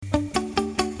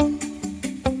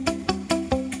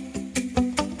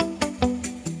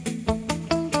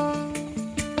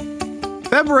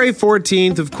February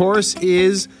 14th, of course,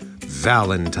 is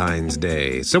Valentine's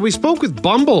Day. So we spoke with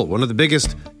Bumble, one of the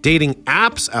biggest dating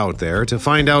apps out there, to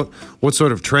find out what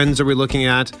sort of trends are we looking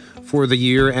at for the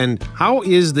year and how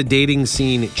is the dating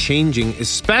scene changing,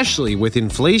 especially with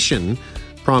inflation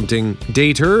prompting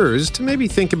daters to maybe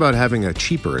think about having a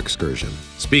cheaper excursion.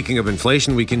 Speaking of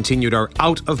inflation, we continued our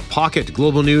Out of Pocket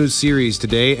Global News series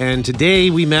today, and today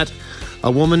we met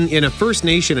a woman in a First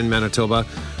Nation in Manitoba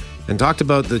and talked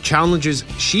about the challenges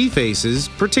she faces,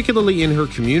 particularly in her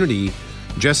community,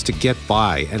 just to get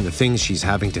by and the things she's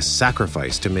having to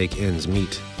sacrifice to make ends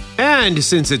meet. And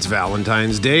since it's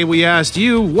Valentine's Day, we asked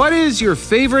you, what is your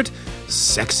favorite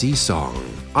sexy song?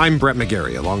 I'm Brett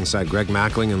McGarry, alongside Greg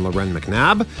Mackling and Loren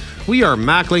McNabb. We are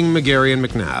Mackling, McGarry, and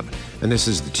McNabb, and this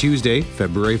is the Tuesday,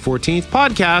 February 14th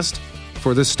podcast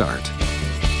for The Start.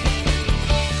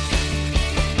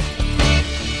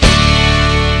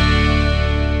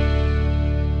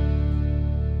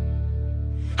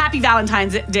 Happy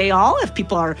Valentine's Day, all, if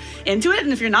people are into it,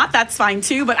 and if you're not, that's fine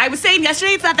too. But I was saying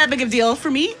yesterday, it's not that big of a deal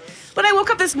for me. But I woke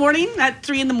up this morning at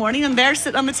 3 a.m, and there,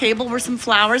 sitting on the table, were some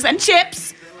flowers and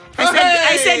chips.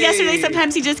 I said yesterday,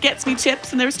 sometimes he just gets me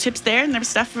chips, and there was chips there, and there was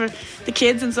stuff for the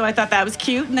kids, and so I thought that was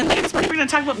cute. And then later this morning, we're going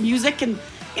to talk about music and,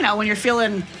 you know, when you're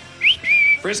feeling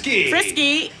frisky.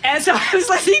 And so I was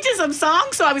listening to some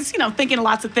songs, so I was, thinking of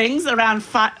lots of things around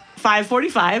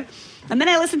 5:45. And then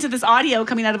I listened to this audio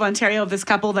coming out of Ontario of this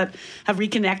couple that have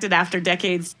reconnected after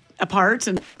decades apart,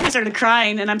 and I started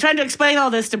crying, and I'm trying to explain all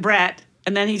this to Brett.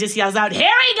 And then he just yells out, "Here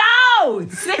we go!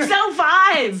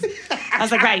 6:05!" I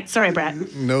was like, right, sorry,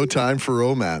 Brett. No time for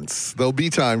romance. There'll be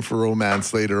time for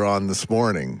romance later on this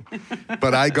morning.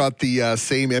 But I got the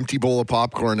same empty bowl of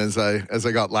popcorn as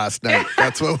I got last night.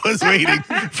 That's what was waiting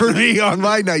for me on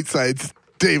my nightside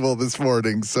table this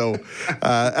morning. So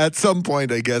at some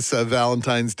point, I guess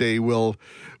Valentine's Day will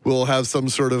have some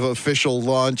sort of official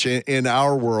launch in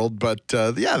our world. But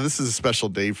this is a special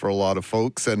day for a lot of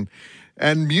folks.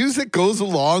 And music goes a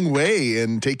long way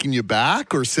in taking you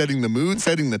back or setting the mood,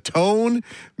 setting the tone.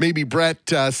 Maybe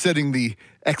Brett setting the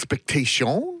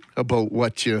expectation about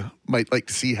what you might like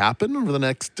to see happen over the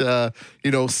next,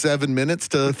 7 minutes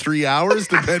to 3 hours,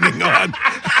 depending on...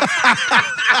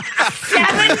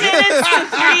 7 minutes to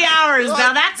 3 hours.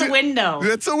 Now that's a window.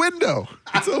 It's a window.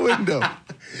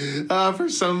 For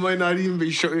some, might not even be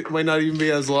short. Might not even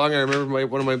be as long. I remember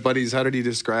one of my buddies. How did he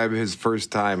describe his first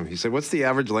time? He said, "What's the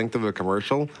average length of a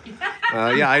commercial?"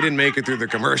 I didn't make it through the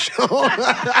commercial.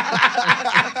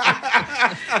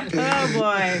 Oh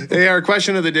boy! Hey, our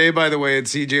question of the day, by the way, at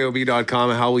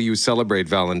cjob.com. How will you celebrate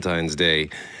Valentine's Day?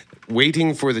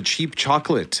 Waiting for the cheap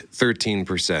chocolate, 13%.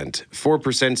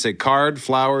 4% say card,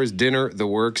 flowers, dinner, the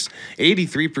works.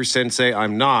 83% say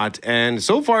I'm not. And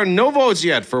so far, no votes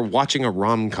yet for watching a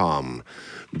rom-com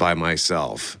by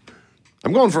myself.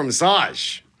 I'm going for a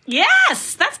massage.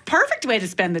 Yes, that's a perfect way to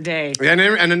spend the day. Yeah,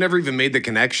 and I never even made the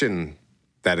connection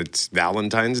that it's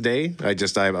Valentine's Day.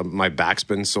 My back's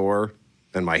been sore.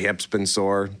 And my hip's been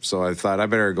sore, so I thought I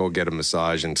better go get a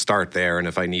massage and start there. And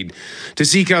if I need to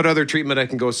seek out other treatment, I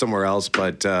can go somewhere else.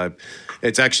 But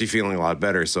it's actually feeling a lot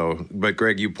better. But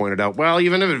Greg, you pointed out, well,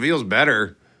 even if it feels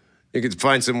better, you could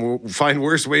find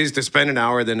worse ways to spend an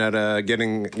hour than at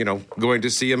going to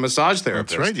see a massage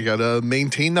therapist. That's right. You got to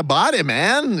maintain the body,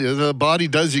 man. The body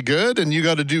does you good, and you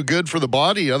got to do good for the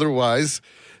body. Otherwise,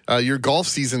 your golf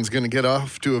season's going to get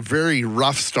off to a very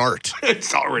rough start.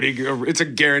 It's a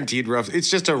guaranteed rough. It's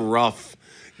just a rough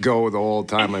go the whole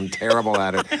time. I'm terrible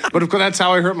at it. But of course, that's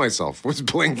how I hurt myself, was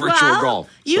playing virtual golf.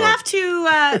 You have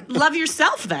to love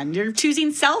yourself then. You're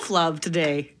choosing self-love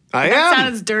today. I am. That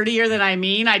sounds dirtier than I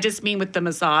mean. I just mean with the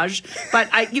massage.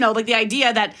 But, the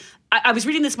idea that I was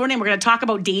reading this morning, we're going to talk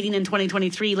about dating in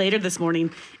 2023 later this morning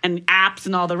and apps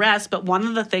and all the rest. But one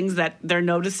of the things that they're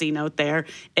noticing out there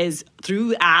is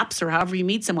through apps or however you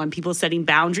meet someone, people setting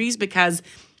boundaries because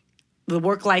the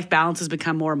work-life balance has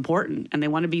become more important. And they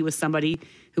want to be with somebody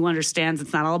who understands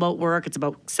it's not all about work. It's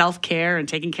about self-care and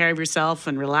taking care of yourself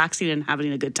and relaxing and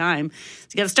having a good time. So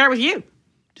you got to start with you.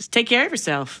 Just take care of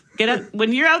yourself. Get up.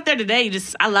 When you're out there today,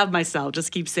 I love myself.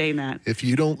 Just keep saying that. If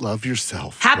you don't love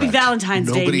yourself, Happy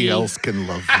Valentine's Day. Nobody else can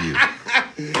love you.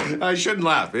 I shouldn't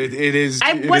laugh. It is.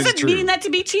 I wasn't true. meaning that to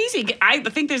be cheesy. I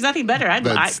think there's nothing better. I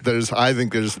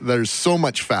think there's so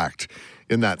much fact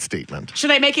in that statement.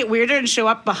 Should I make it weirder and show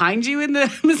up behind you in the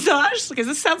massage? Because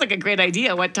this sounds like a great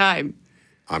idea. What time?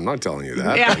 I'm not telling you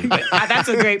that. Yeah, that's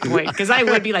a great point. Because I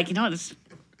would be like, can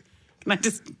I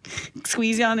just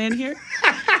squeeze you on in here?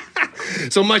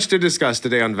 So much to discuss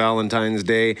today on Valentine's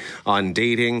Day, on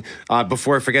dating.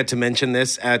 Before I forget to mention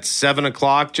this, at 7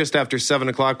 o'clock, just after 7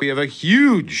 o'clock, we have a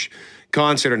huge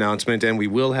concert announcement, and we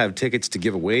will have tickets to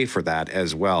give away for that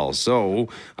as well. So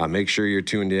make sure you're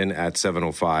tuned in at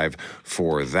 7:05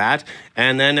 for that.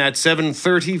 And then at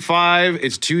 7:35,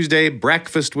 it's Tuesday,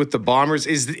 breakfast with the Bombers.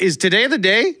 Is today the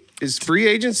day? Is free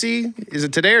agency, is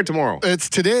it today or tomorrow? It's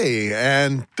today,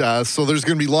 and so there's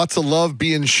going to be lots of love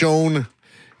being shown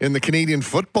in the Canadian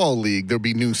Football League. There'll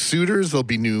be new suitors, there'll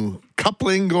be new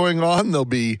coupling going on, there'll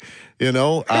be,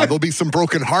 there'll be some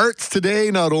broken hearts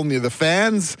today, not only the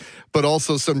fans, but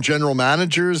also some general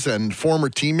managers and former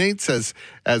teammates as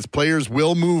players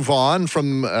will move on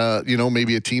from,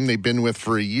 maybe a team they've been with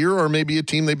for a year or maybe a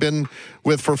team they've been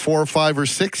with for 4 or 5 or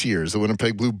 6 years. The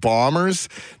Winnipeg Blue Bombers,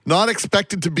 not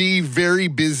expected to be very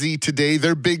busy today.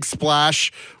 Their big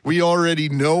splash we already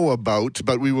know about,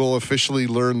 but we will officially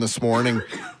learn this morning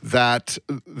that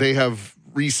they have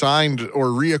re-signed or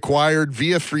reacquired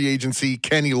via free agency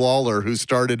Kenny Lawler, who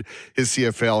started his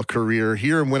CFL career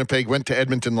here in Winnipeg, went to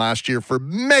Edmonton last year for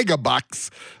mega bucks,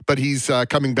 but he's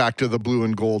coming back to the blue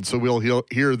and gold. So we'll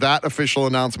hear that official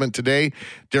announcement today.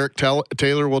 Derek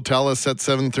Taylor will tell us at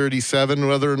 7:37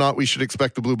 whether or not we should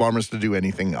expect the Blue Bombers to do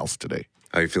anything else today.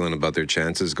 How are you feeling about their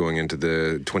chances going into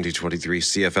the 2023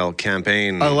 CFL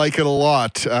campaign? I like it a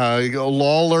lot.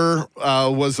 Lawler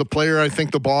was a player I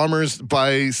think the Bombers,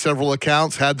 by several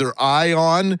accounts, had their eye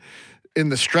on in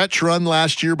the stretch run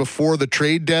last year before the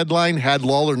trade deadline. Had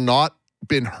Lawler not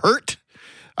been hurt,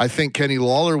 I think Kenny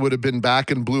Lawler would have been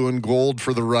back in blue and gold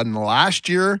for the run last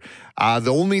year.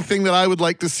 The only thing that I would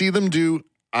like to see them do,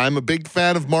 I'm a big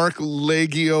fan of Mark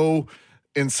Leggio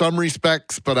in some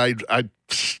respects, but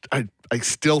I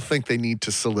still think they need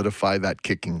to solidify that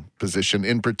kicking position,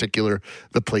 in particular,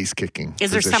 the place kicking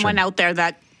Is there position. someone out there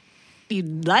that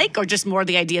you'd like, or just more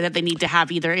the idea that they need to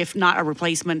have either, if not a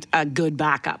replacement, a good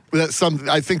backup?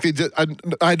 I think they did.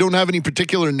 I don't have any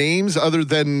particular names other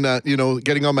than,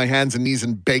 getting on my hands and knees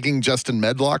and begging Justin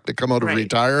Medlock to come out and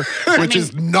retire, which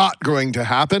is not going to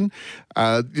happen.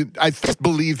 I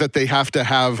believe that they have to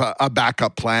have a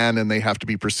backup plan and they have to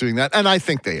be pursuing that. And I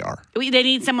think they are. They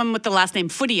need someone with the last name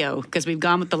Footio, because we've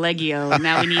gone with the Leggio, and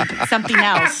now we need something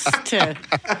else to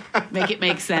make it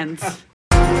make sense.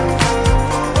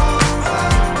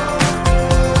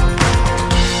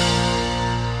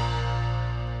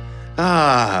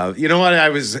 You know what? I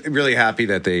was really happy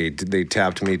that they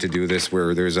tapped me to do this,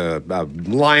 where there's a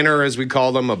liner, as we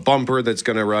call them, a bumper that's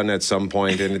going to run at some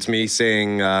point, and it's me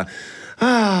saying,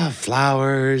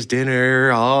 flowers,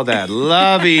 dinner, all that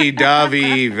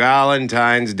lovey-dovey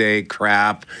Valentine's Day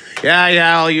crap.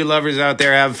 Yeah, all you lovers out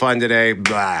there, have fun today.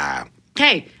 Blah.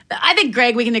 Hey, I think,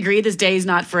 Greg, we can agree this day is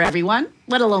not for everyone,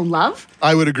 let alone love.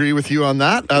 I would agree with you on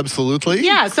that. Absolutely.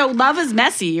 Yeah, so love is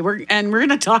messy. We're going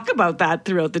to talk about that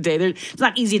throughout the day. It's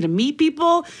not easy to meet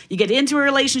people. You get into a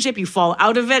relationship, you fall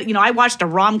out of it. I watched a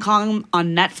rom-com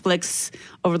on Netflix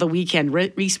over the weekend,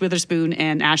 Reese Witherspoon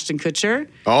and Ashton Kutcher.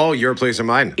 Oh, Your Place or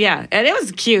Mine. Yeah, and it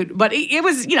was cute, but it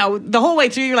was, the whole way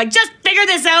through, you're like, just figure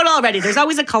this out already. There's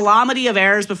always a calamity of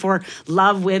errors before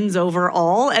love wins over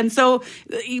all. And so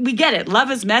we get it.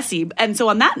 Love is messy. And so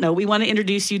on that note, we want to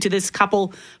introduce you to this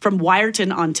couple from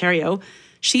Wyerton, Ontario.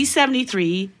 She's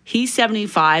 73, he's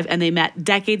 75, and they met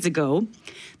decades ago.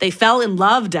 They fell in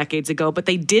love decades ago, but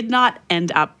they did not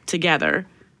end up together.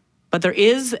 But there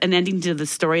is an ending to the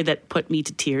story that put me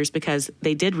to tears, because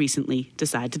they did recently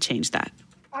decide to change that.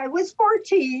 I was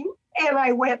 14 and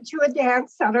I went to a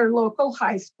dance at our local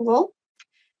high school.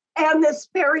 And this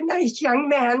very nice young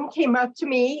man came up to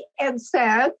me and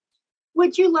said,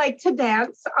 "Would you like to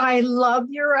dance? I love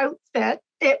your outfit."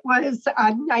 It was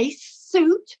a nice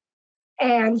suit.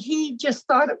 And he just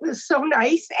thought it was so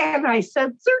nice. And I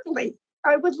said, "Certainly,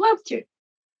 I would love to."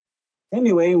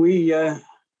 Anyway, we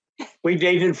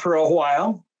dated for a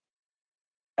while,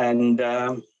 and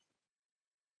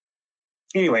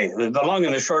anyway, the long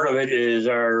and the short of it is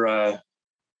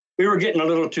we were getting a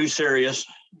little too serious,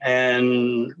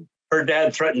 and her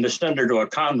dad threatened to send her to a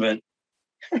convent.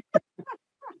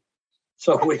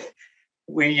 So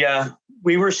we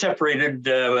were separated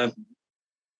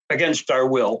against our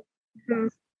will,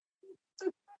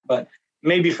 but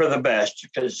maybe for the best,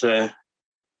 because we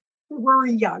were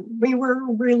young. We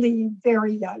were really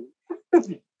very young.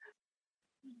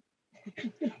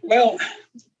 Well,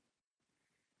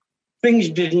 things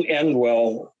didn't end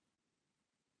well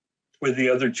with the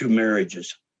other two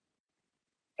marriages.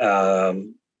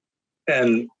 And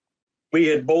we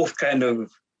had both kind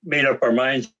of made up our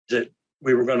minds that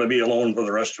we were going to be alone for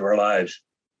the rest of our lives.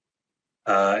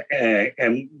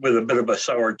 And with a bit of a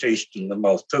sour taste in the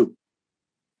mouth, too.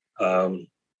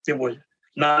 It was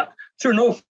not through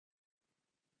no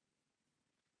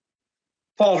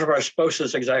fault of our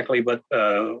spouses exactly, but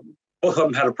both of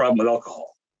them had a problem with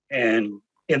alcohol. And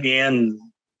in the end,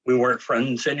 we weren't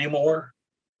friends anymore.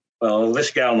 Well,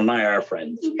 this gal and I are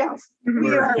friends. Yes,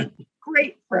 we are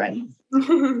great friends.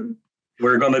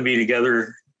 We're going to be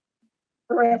together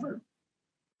forever.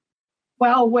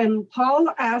 Well, when Paul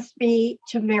asked me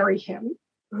to marry him,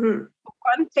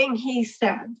 one thing he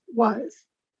said was,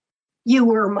 "You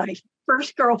were my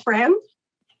first girlfriend,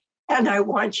 and I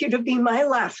want you to be my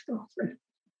last girlfriend."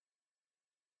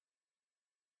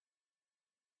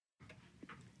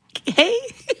 Hey,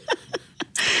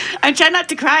 I'm trying not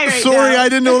to cry right now. Sorry, I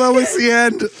didn't know that was the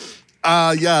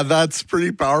end. Yeah, that's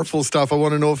pretty powerful stuff. I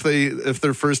want to know if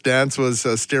their first dance was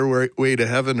Stairway to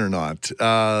Heaven or not.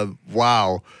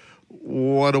 Wow.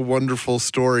 What a wonderful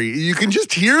story. You can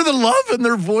just hear the love in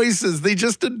their voices. They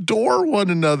just adore one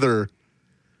another.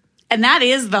 And that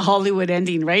is the Hollywood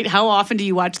ending, right? How often do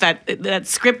you watch that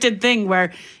scripted thing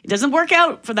where it doesn't work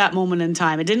out for that moment in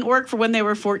time? It didn't work for when they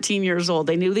were 14 years old.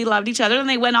 They knew they loved each other and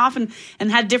they went off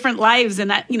and had different lives.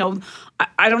 And that,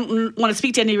 I don't want to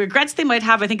speak to any regrets they might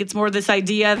have. I think it's more this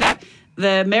idea that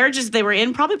the marriages they were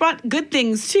in probably brought good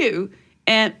things too.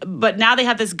 But now they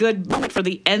have this good moment for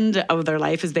the end of their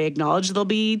life as they acknowledge they'll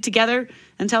be together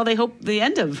until they hope the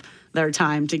end of their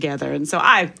time together. And so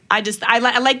I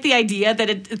like the idea that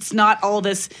it's not all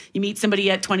this, you meet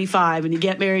somebody at 25 and you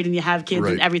get married and you have kids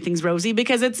and everything's rosy,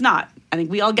 because it's not. I think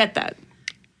we all get that.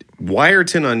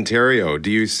 Wyerton, Ontario.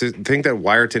 Do you think that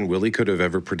Wyerton Willie could have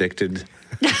ever predicted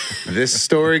this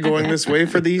story going this way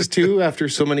for these two after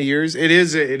so many years? It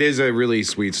is a really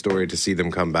sweet story to see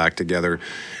them come back together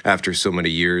after so many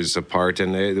years apart.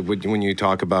 And when you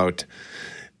talk about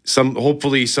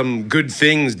hopefully some good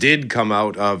things did come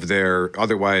out of their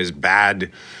otherwise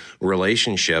bad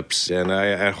relationships, and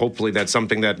I hopefully that's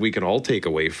something that we can all take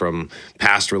away from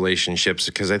past relationships,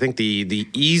 because I think the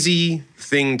easy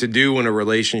thing to do when a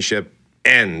relationship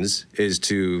ends is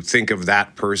to think of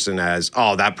that person as,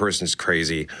 oh, that person's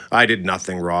crazy, I did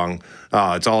nothing wrong,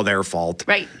 it's all their fault,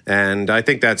 right? And I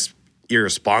think that's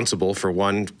irresponsible, for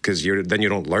one, because then you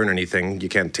don't learn anything. You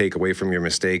can't take away from your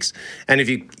mistakes. And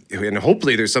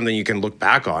hopefully there's something you can look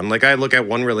back on. Like, I look at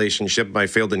one relationship, my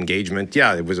failed engagement.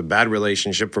 Yeah, it was a bad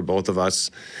relationship for both of us,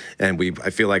 and I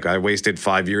feel like I wasted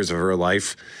 5 years of her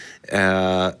life.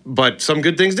 But some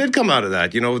good things did come out of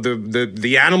that.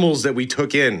 The animals that we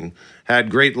took in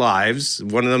had great lives.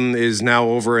 One of them is now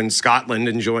over in Scotland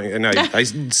enjoying, and I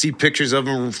see pictures of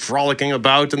him frolicking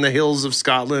about in the hills of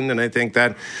Scotland. And I think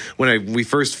that when we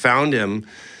first found him,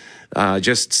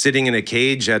 just sitting in a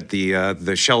cage at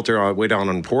the shelter way down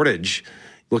on Portage,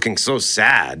 looking so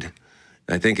sad.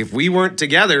 I think if we weren't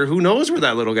together, who knows where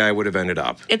that little guy would have ended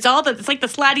up. It's like the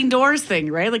sliding doors thing,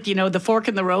 right? Like, the fork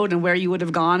in the road and where you would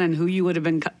have gone and who you would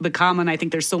have become. And I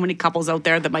think there's so many couples out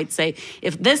there that might say,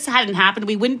 if this hadn't happened,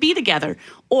 we wouldn't be together.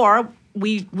 Or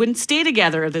we wouldn't stay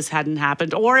together if this hadn't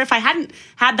happened. Or if I hadn't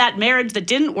had that marriage that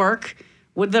didn't work,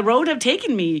 would the road have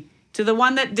taken me to the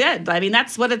one that did? I mean,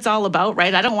 that's what it's all about,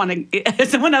 right? I don't want to,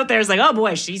 someone out there is like, oh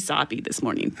boy, she's soppy this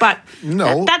morning. But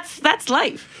no, that's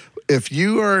life. If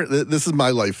you are, this is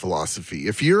my life philosophy.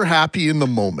 If you're happy in the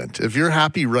moment, if you're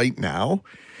happy right now,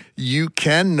 you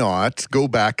cannot go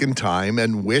back in time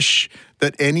and wish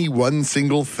that any one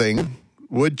single thing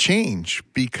would change,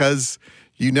 because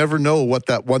you never know what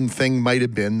that one thing might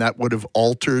have been that would have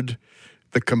altered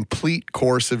the complete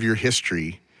course of your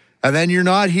history. And then you're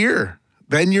not here.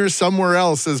 Then you're somewhere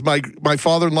else. As my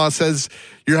father-in-law says,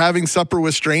 you're having supper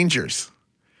with strangers.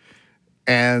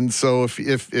 And so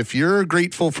if you're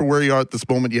grateful for where you are at this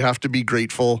moment, you have to be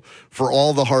grateful for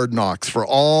all the hard knocks, for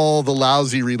all the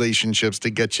lousy relationships to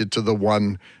get you to the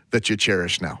one that you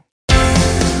cherish now.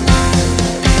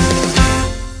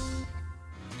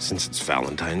 Since it's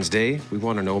Valentine's Day, we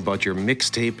want to know about your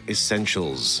mixtape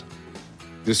essentials.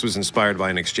 This was inspired by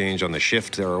an exchange on The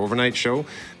Shift, our overnight show,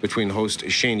 between host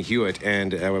Shane Hewitt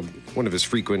and one of his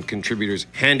frequent contributors,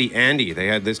 Handy Andy. They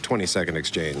had this 20-second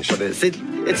exchange. But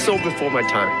it's so before my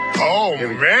time. Oh,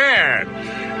 man.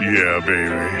 Yeah,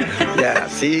 baby. Yeah,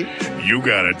 see? You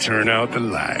gotta turn out the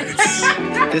lights.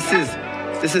 This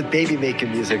is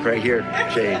baby-making music right here,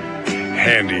 Shane.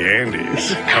 Handy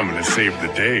Andy's coming to save the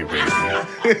day,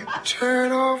 baby.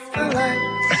 Turn off the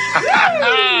lights.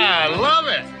 I love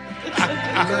it.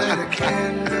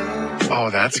 Oh,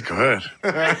 that's good.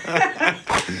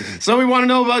 So we want to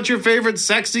know about your favorite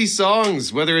sexy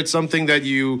songs, whether it's something that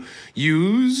you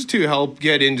use to help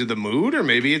get into the mood, or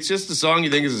maybe it's just a song you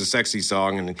think is a sexy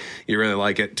song and you really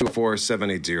like it.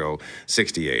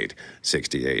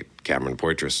 24780-6868. Cameron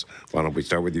Poitras, why don't we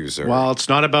start with you, sir? Well, it's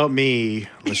not about me.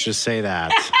 Let's just say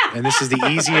that. And this is the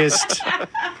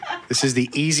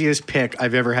easiest pick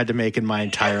I've ever had to make in my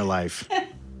entire life.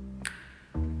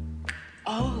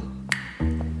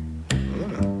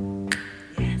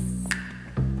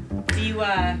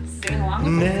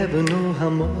 song. Never know how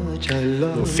much I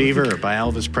love Fever by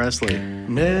Elvis Presley.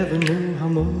 Never know how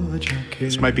much I care.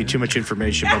 This might be too much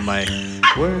information, but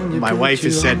my wife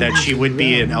has said that she would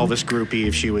be an Elvis groupie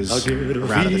if she was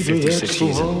around in the 50s,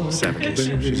 60s, and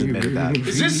 70s. She's admitted that.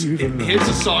 Is this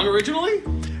his song originally?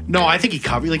 No, I think he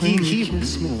covered. Like he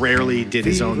rarely did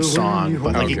his own song,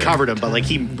 but like he covered him. But like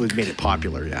he made it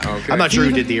popular. Yeah, Okay. I'm not sure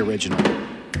who did the original.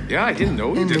 Yeah, I didn't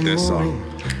know he did this song.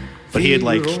 But he had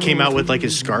he came out with like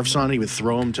his scarves on. He would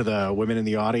throw them to the women in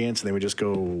the audience, and they would just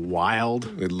go wild.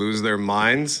 They'd lose their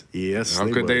minds. Yes, How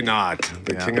could they not?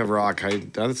 The King of Rock.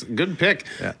 That's a good pick.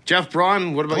 Yeah. Jeff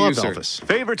Braun, what about you, sir? Elvis.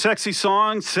 Favorite sexy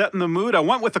song, set in the mood. I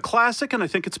went with a classic, and I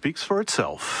think it speaks for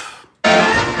itself.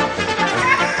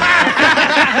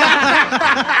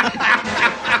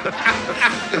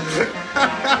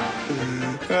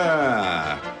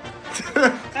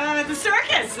 The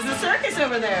circus. There's a circus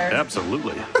over there.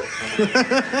 Absolutely.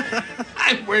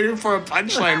 I'm waiting for a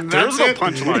punchline. There's no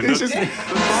punchline. It's just,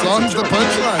 Song's the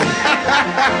punchline.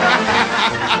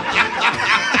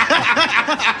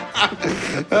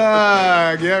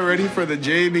 get ready for the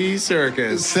JB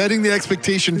circus. Setting the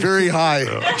expectation very high,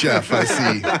 Jeff, I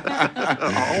see.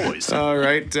 Always. All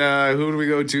right, who do we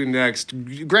go to next?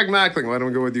 Greg Mackling, why don't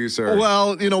we go with you, sir?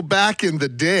 Well, back in the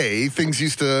day, things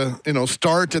used to,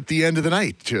 start at the end of the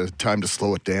night. Time to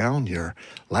slow it down. Your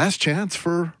last chance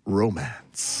for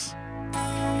romance.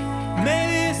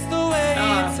 Maybe it's the way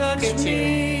you touch good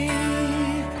me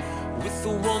with the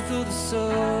warmth of the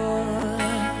sun.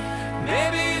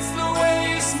 Maybe it's the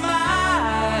way you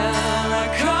smile.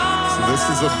 So this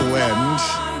is a blend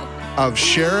of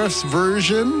Sheriff's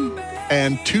version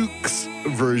and Took's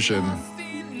version.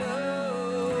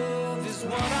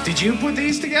 Did you put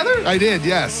these together? I did,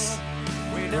 yes.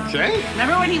 Okay.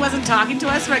 Remember when he wasn't talking to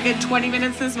us for a good 20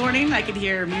 minutes this morning? I could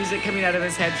hear music coming out of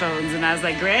his headphones, and I was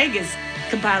like, Greg is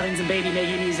compiling some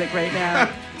baby-making music right now.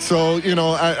 So,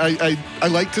 I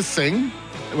like to sing.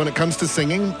 When it comes to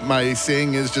singing, my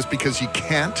saying is just because you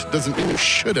can't doesn't mean you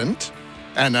shouldn't.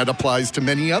 And that applies to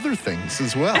many other things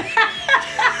as well.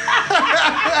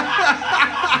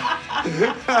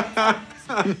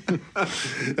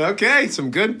 Okay,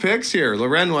 some good picks here.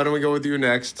 Loren, why don't we go with you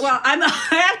next? Well, I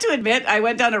have to admit, I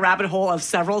went down a rabbit hole of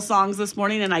several songs this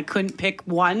morning, and I couldn't pick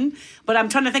one. But I'm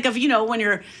trying to think of, when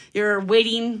you're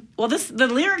waiting. Well, the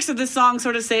lyrics of this song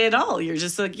sort of say it all. You're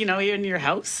just like, you're in your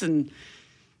house and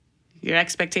your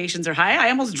expectations are high. I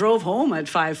almost drove home at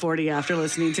 5:40 after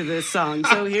listening to this song.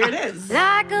 So here it is.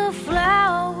 Like a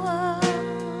flower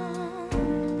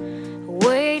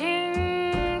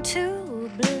waiting to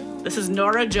bloom. This is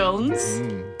Norah Jones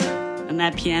and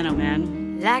that piano,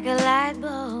 man. Like a light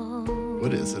bulb.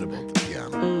 What is it about the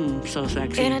piano? So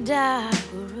sexy. In a dark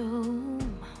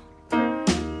room.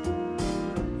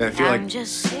 I feel I'm like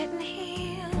just sitting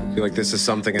here. I feel like this is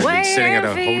something I've been sitting at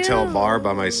a hotel bar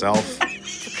by myself,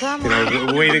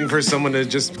 waiting for someone to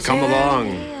just come along.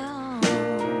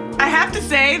 I have to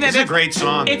say that It's a great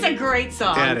song. It's a great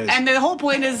song. Yeah, it is. And the whole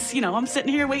point is, I'm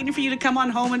sitting here waiting for you to come on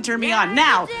home and turn me on.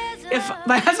 Now, if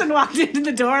my husband walked into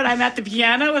the door and I'm at the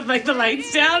piano with the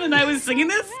lights down and I was singing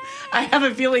this, I have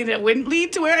a feeling it wouldn't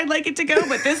lead to where I'd like it to go,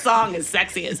 but this song is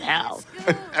sexy as hell.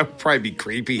 That would probably be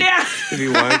creepy. Yeah. If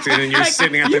you walked in and you're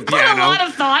sitting at the You put piano. a lot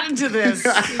of thought into this.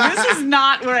 This is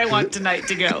not where I want tonight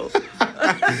to go.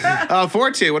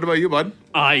 Forte, what about you, bud?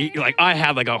 I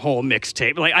had a whole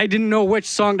mixtape. I didn't know which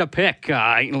song to pick.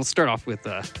 Let's start off with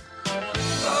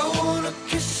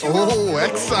Oh,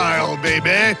 Exile,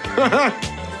 baby.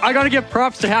 I gotta give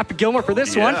props to Happy Gilmore for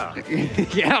this one.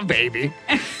 Yeah, baby.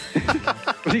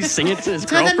 When he's singing to his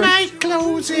girlfriend. The night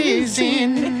closes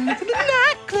in. The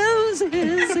night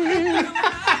closes in.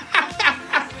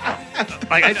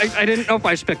 I didn't know if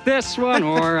I should pick this one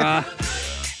or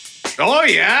Oh,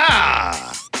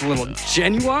 yeah. a little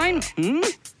Genuine.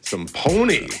 Some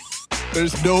Pony.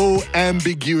 There's no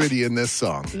ambiguity in this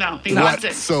song. No, he wants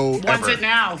it. Whatsoever. Wants it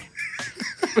now.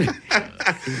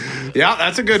 Yeah,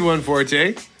 that's a good one,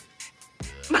 Forte.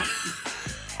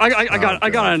 I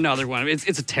got another one.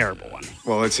 It's a terrible one.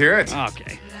 Well, let's hear it.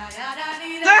 Okay.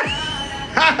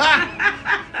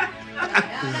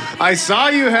 I saw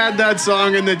you had that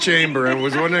song in the chamber and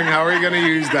was wondering how are you going to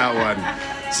use that one.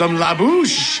 Some La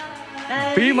Bouche.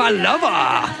 Be my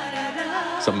lover.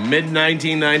 Some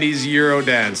mid-1990s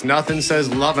Eurodance. Nothing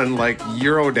says lovin' like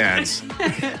Eurodance.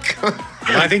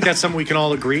 I think that's something we can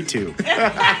all agree to.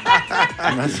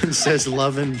 Nothing says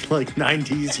loving like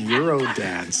 90s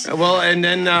Eurodance. Well, and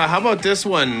then how about this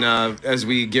one as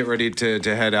we get ready to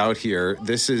head out here?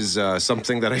 This is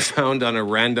something that I found on a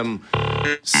random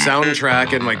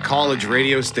soundtrack at my college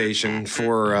radio station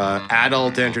for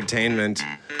adult entertainment.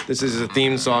 This is a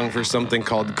theme song for something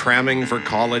called Cramming for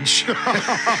College. Ew.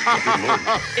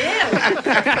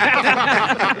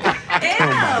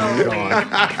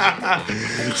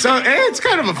 So, it's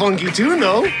kind of a funky tune,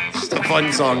 though. It's just a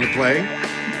fun song to play.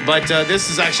 But this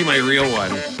is actually my real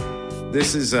one.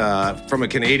 This is from a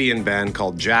Canadian band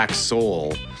called Jack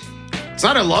Soul. It's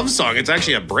not a love song. It's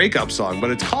actually a breakup song, but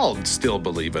it's called Still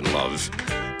Believe in Love.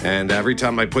 And every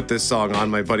time I put this song on,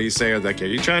 my buddies say, like, are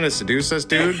you trying to seduce us,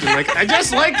 dude? I'm like, I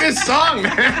just like this song,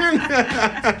 man.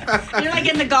 You're like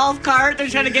in the golf cart. They're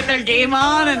trying to get their game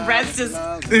on, and Brett's just...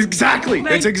 Exactly.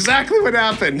 That's exactly what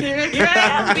happened. Here I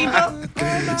am, people.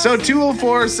 So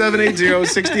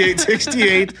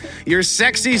 204-780-6868, your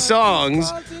sexy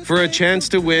songs for a chance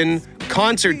to win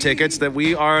concert tickets that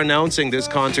we are announcing this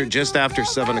concert just after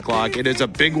 7 o'clock. It is a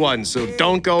big one, so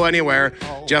don't go anywhere.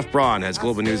 Jeff Braun has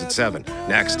Global News at 7.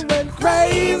 Next.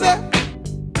 Crazy,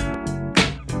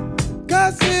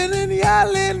 cussing and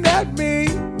yelling at me.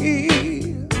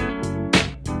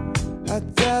 I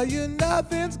tell you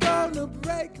nothing's gonna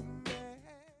break me.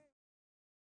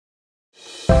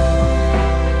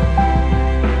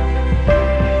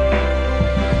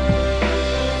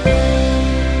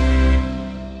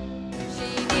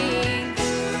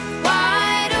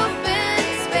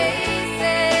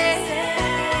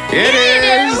 It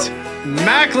is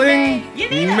Mackling,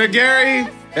 McGarry,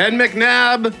 and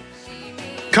McNabb.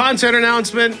 Concert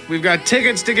announcement. We've got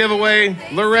tickets to give away.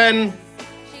 Loren,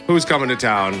 who's coming to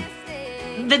town?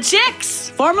 The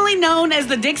Chicks, formerly known as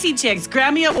the Dixie Chicks,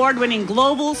 Grammy Award-winning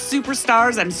global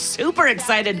superstars. I'm super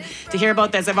excited to hear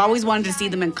about this. I've always wanted to see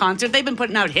them in concert. They've been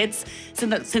putting out hits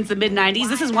since the mid-'90s.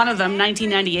 This is one of them,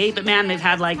 1998. But man, they've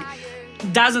had like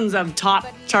dozens of top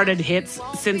charted hits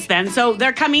since then. So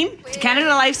they're coming to Canada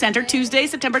Life Centre Tuesday,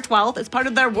 September 12th as part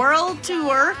of their world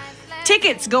tour.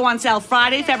 Tickets go on sale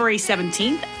Friday, February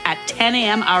 17th at 10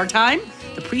 a.m. our time.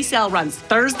 The pre-sale runs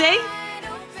Thursday,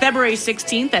 February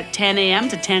 16th at 10 a.m.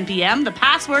 to 10 p.m. The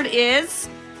password is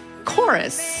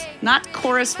chorus, not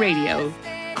chorus radio.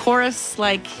 Chorus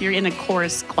like you're in a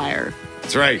chorus choir.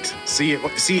 That's right.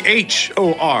 CHORUS.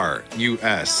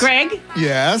 Greg?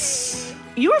 Yes.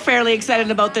 You were fairly excited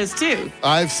about this too.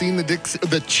 I've seen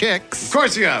the Chicks. Of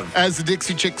course you have. As the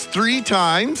Dixie Chicks 3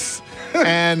 times.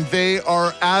 And they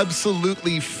are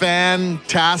absolutely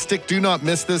fantastic. Do not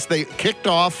miss this. They kicked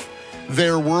off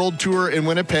their world tour in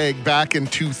Winnipeg back in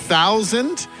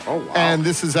 2000. Oh, wow. And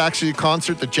this is actually a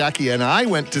concert that Jackie and I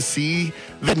went to see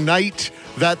the night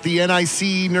that the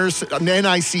NICU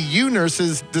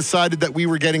nurses decided that we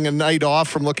were getting a night off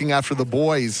from looking after the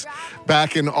boys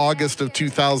back in August of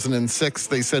 2006.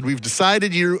 They said, we've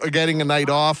decided you are getting a night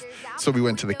off. So we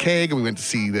went to the Keg and we went to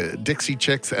see the Dixie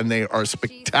Chicks, and they are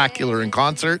spectacular in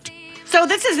concert. So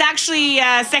this is actually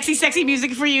sexy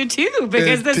music for you too,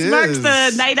 because this marks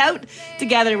the night out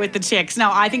together with the Chicks.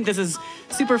 Now, I think this is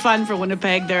super fun for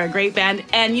Winnipeg. They're a great band.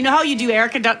 And you know how you do air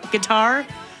guitar?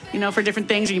 You know, for different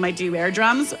things, or you might do air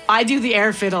drums. I do the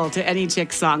air fiddle to any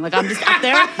Chick song. Like, I'm just up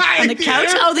there on the couch.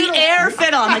 Oh, the air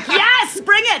fiddle. I'm like, yes,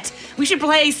 bring it. We should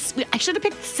play, I should have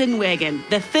picked Sin Wagon.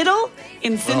 The fiddle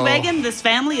in Sin Wagon, this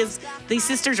family is, these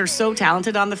sisters are so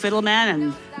talented on the fiddle, man,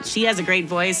 and she has a great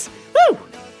voice. Woo!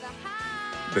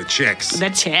 The Chicks. The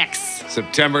Chicks.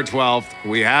 September 12th.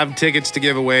 We have tickets to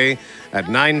give away at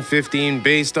 9:15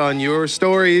 based on your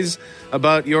stories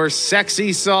about your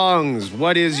sexy songs.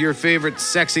 What is your favorite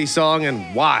sexy song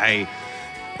and why?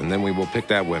 And then we will pick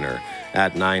that winner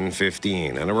at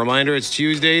 9:15. And a reminder, it's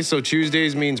Tuesday, so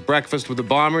Tuesdays means Breakfast with the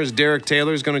Bombers. Derek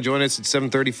Taylor is going to join us at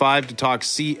 7:35 to talk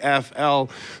CFL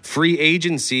free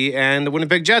agency, and the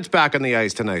Winnipeg Jets back on the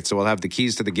ice tonight. So we'll have the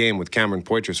keys to the game with Cameron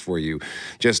Poitras for you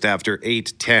just after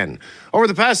 8:10. Over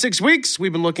the past 6 weeks,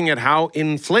 we've been looking at how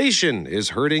inflation is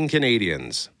hurting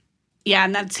Canadians. Yeah,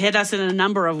 and that's hit us in a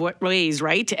number of ways,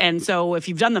 right? And so if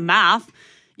you've done the math,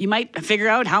 you might figure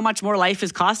out how much more life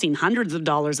is costing, hundreds of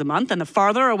dollars a month. And the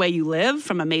farther away you live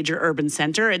from a major urban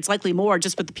center, it's likely more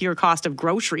just with the pure cost of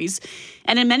groceries.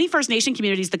 And in many First Nation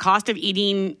communities, the cost of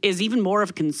eating is even more of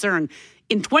a concern.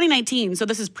 In 2019, so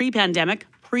this is pre-pandemic,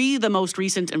 pre the most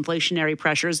recent inflationary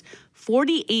pressures,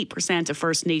 48% of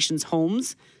First Nations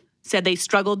homes said they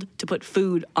struggled to put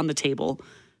food on the table.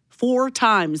 4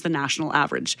 times the national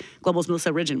average. Global's Melissa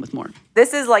Ridgen with more.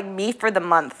 This is like me for the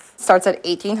month. Starts at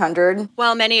 $1,800.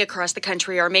 While many across the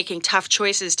country are making tough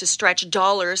choices to stretch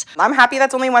dollars, I'm happy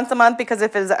that's only once a month, because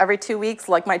if it was every 2 weeks,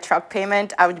 like my truck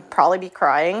payment, I would probably be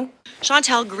crying.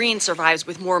 Chantel Green survives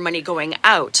with more money going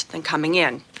out than coming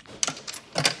in.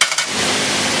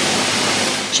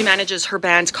 She manages her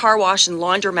band's car wash and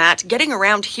laundromat. Getting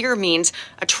around here means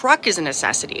a truck is a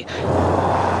necessity,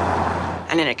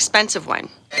 and an expensive one.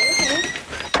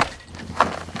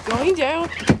 going down.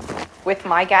 With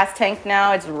my gas tank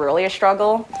now, it's really a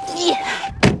struggle.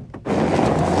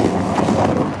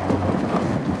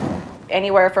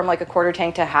 Anywhere from like a quarter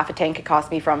tank to half a tank, it cost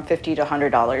me from $50 to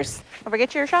 $100. Over,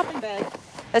 get your shopping bag.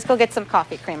 Let's go get some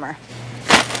coffee creamer.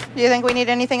 Do you think we need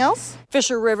anything else?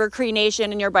 Fisher River Cree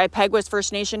Nation and nearby Peguis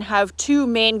First Nation have two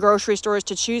main grocery stores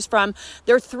to choose from.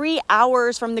 They're 3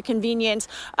 hours from the convenience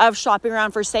of shopping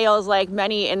around for sales like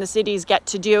many in the cities get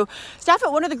to do. Staff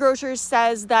at one of the grocers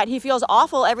says that he feels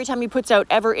awful every time he puts out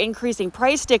ever-increasing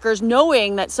price stickers,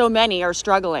 knowing that so many are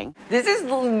struggling. This is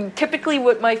typically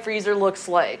what my freezer looks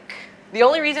like. The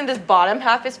only reason this bottom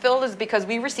half is filled is because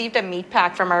we received a meat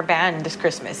pack from our band this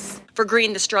Christmas. For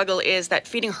Green, the struggle is that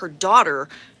feeding her daughter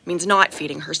means not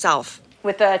feeding herself.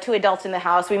 With 2 adults in the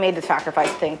house, we made the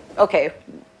sacrifice thing. Okay,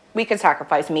 we could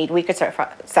sacrifice meat, we could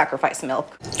sacrifice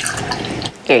milk.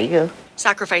 Here you go.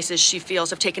 Sacrifices she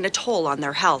feels have taken a toll on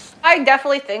their health. I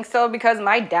definitely think so because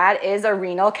my dad is a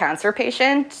renal cancer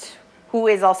patient who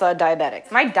is also a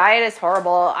diabetic. My diet is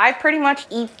horrible. I pretty much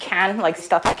eat canned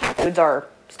stuff like foods or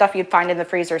stuff you'd find in the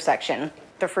freezer section.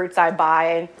 The fruits I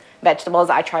buy, vegetables,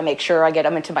 I try to make sure I get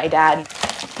them into my dad.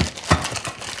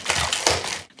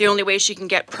 The only way she can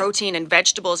get protein and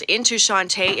vegetables into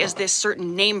Shantae is this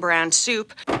certain name brand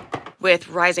soup. With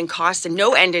rising costs and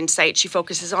no end in sight, she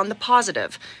focuses on the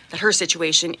positive, that her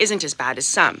situation isn't as bad as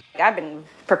some. I've been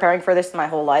preparing for this my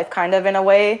whole life, kind of, in a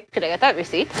way. Could I get that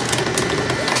receipt?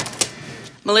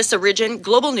 Melissa Ridgen,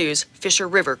 Global News, Fisher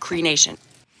River Cree Nation.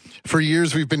 For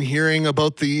years, we've been hearing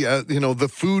about the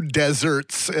food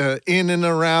deserts in and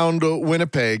around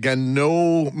Winnipeg, and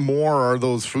no more are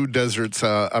those food deserts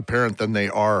apparent than they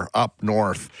are up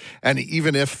north. And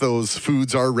even if those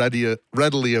foods are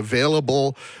readily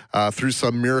available through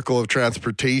some miracle of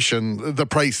transportation, the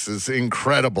price is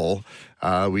incredible.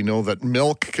 We know that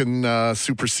milk can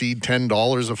supersede $10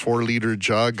 a 4-liter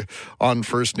jug on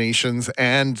First Nations.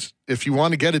 And if you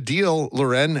want to get a deal,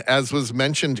 Loren, as was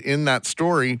mentioned in that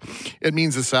story, it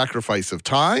means a sacrifice of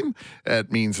time.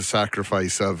 It means a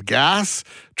sacrifice of gas,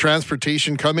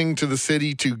 transportation coming to the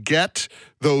city to get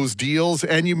those deals.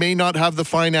 And you may not have the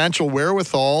financial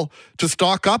wherewithal to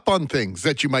stock up on things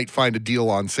that you might find a deal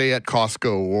on, say at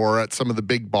Costco or at some of the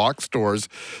big box stores.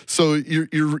 So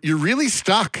you're really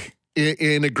stuck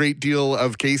in a great deal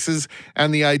of cases,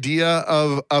 and the idea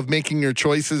of making your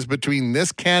choices between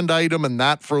this canned item and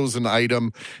that frozen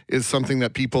item is something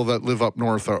that people that live up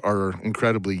north are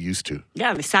incredibly used to.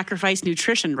 Yeah, they sacrifice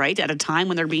nutrition, right, at a time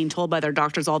when they're being told by their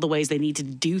doctors all the ways they need to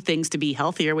do things to be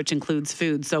healthier, which includes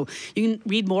food. So you can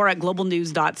read more at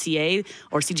globalnews.ca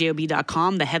or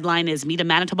cjob.com. The headline is Meet a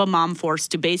Manitoba Mom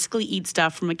Forced to Basically Eat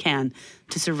Stuff from a Can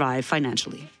to Survive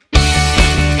Financially.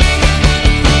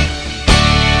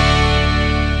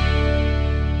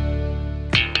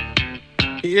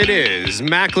 It is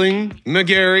Mackling,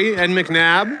 McGarry, and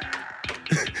McNabb.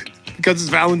 Because it's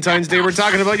Valentine's Day, we're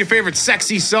talking about your favorite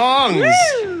sexy songs.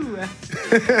 Woo!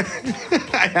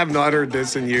 I have not heard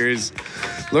this in years.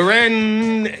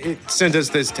 Loren sent us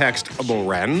this text.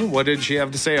 Loren, what did she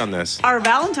have to say on this? Our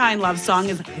Valentine love song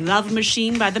is Love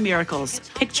Machine by The Miracles.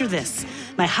 Picture this.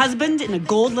 My husband in a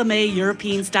gold lame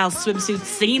European-style swimsuit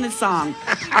singing a song.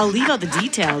 I'll leave out the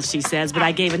details, she says, but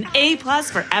I gave an A+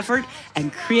 for effort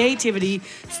and creativity.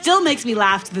 Still makes me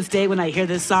laugh to this day when I hear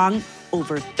this song.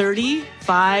 Over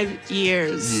 35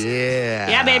 years. Yeah.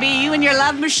 Yeah, baby, you and your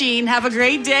love machine. Have a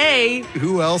great day.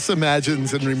 Who else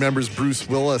imagines and remembers Bruce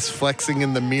Willis flexing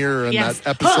in the mirror in that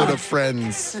episode of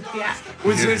Friends? Yeah.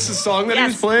 Was this the song that he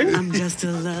was playing? I'm just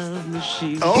a love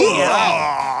machine. Oh,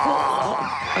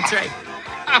 yeah. That's right.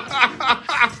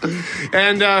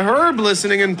 And Herb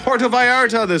listening in Puerto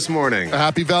Vallarta this morning. A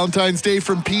happy Valentine's Day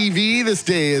from PV. This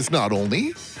day is not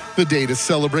only the day to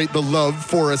celebrate the love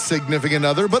for a significant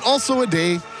other, but also a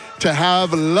day to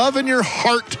have love in your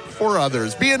heart for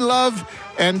others. Be in love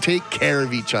and take care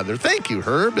of each other. Thank you,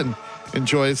 Herb, and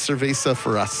enjoy a cerveza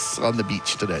for us on the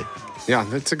beach today. Yeah,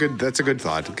 that's a good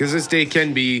thought, because this day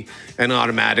can be an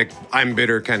automatic I'm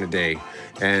bitter kind of day.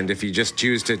 And if you just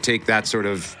choose to take that sort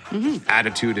of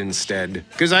attitude instead,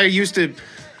 because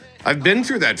I've been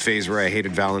through that phase where I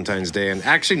hated Valentine's Day, and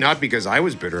actually not because I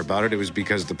was bitter about it. It was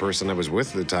because the person I was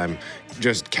with at the time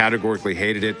just categorically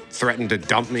hated it, threatened to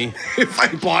dump me if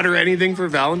I bought her anything for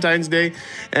Valentine's Day.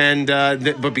 And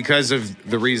but because of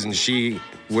the reasons she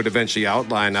would eventually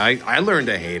outline, I learned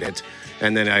to hate it.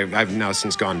 And then I've now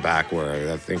since gone back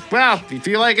where I think, well, if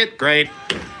you like it, great.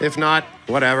 If not,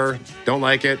 whatever. Don't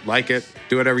like it,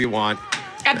 do whatever you want.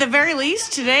 At the very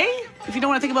least, today, if you don't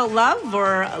want to think about love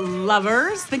or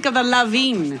lovers, think of the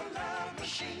loving.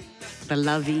 The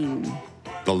loving.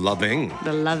 The loving.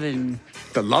 The lovin'.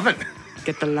 The lovin'.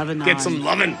 Get the lovin' on. Get some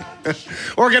lovin'.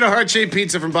 Or get a heart-shaped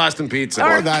pizza from Boston Pizza.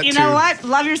 Or that, you know what?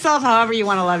 Love yourself however you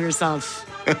want to love yourself.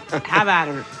 Have at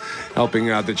her. Helping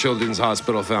the Children's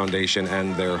Hospital Foundation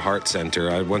and their Heart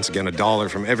Center. Once again, $1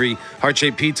 from every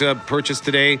heart-shaped pizza purchased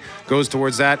today goes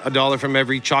towards that. $1 from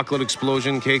every chocolate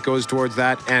explosion cake goes towards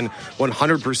that. And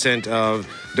 100% of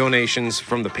donations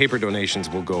from the paper donations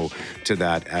will go to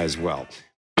that as well.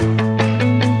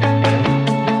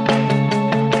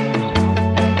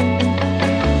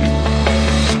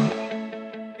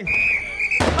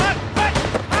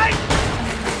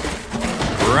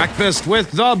 Breakfast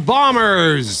with the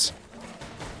Bombers.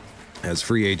 As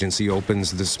free agency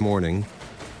opens this morning,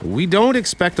 we don't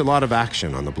expect a lot of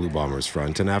action on the Blue Bombers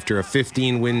front. And after a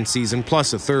 15-win season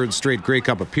plus a third straight Grey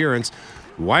Cup appearance,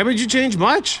 why would you change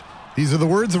much? These are the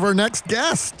words of our next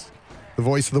guest. The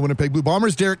voice of the Winnipeg Blue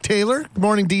Bombers, Derek Taylor. Good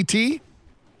morning, DT.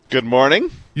 Good morning.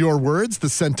 Your words, the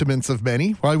sentiments of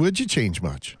many. Why would you change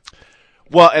much?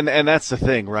 Well, and that's the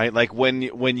thing, right? Like when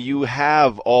you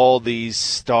have all these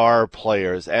star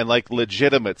players and like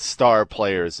legitimate star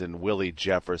players in Willie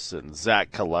Jefferson,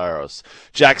 Zach Collaros,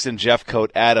 Jackson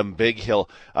Jeffcoat, Adam Bighill,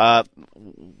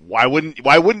 why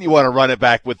wouldn't you want to run it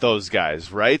back with those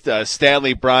guys, right?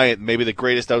 Stanley Bryant, maybe the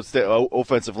greatest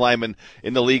offensive lineman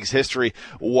in the league's history.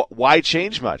 Why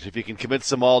change much if you can convince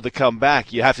them all to come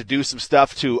back? You have to do some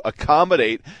stuff to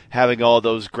accommodate having all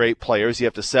those great players. You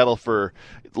have to settle for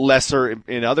lesser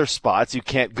in other spots. You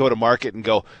can't go to market and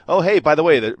go, oh, hey, by the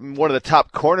way, one of the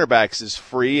top cornerbacks is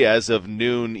free as of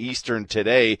noon Eastern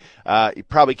today. You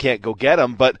probably can't go get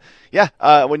him. But,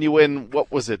 yeah, when you win,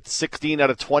 16 out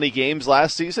of 20 games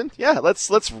last season? Yeah,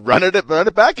 let's run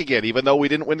it back again, even though we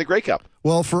didn't win the Grey Cup.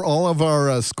 Well, for all of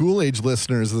our school-age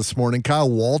listeners this morning,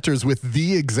 Kyle Walters with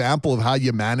the example of how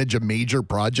you manage a major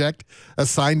project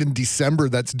assigned in December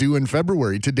that's due in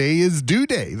February. Today is due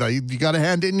day. You got to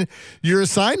hand in your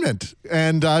assignment.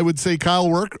 And I would say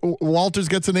Kyle Walters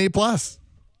gets an A+.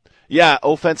 Yeah,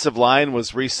 offensive line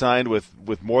was re-signed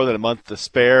with more than a month to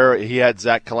spare. He had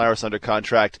Zach Collaros under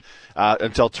contract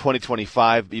until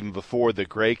 2025, even before the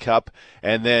Grey Cup.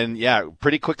 And then, yeah,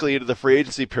 pretty quickly into the free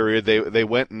agency period, they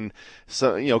went and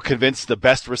convinced the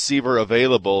best receiver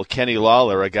available, Kenny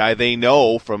Lawler, a guy they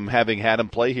know from having had him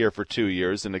play here for 2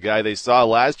 years, and a guy they saw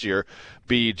last year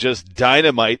be just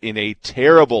dynamite in a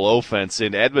terrible offense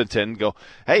in Edmonton. Go,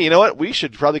 hey, you know what? We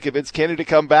should probably convince Kenny to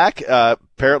come back.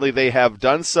 Apparently they have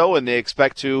done so, and they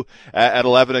expect to, at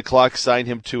 11 o'clock, sign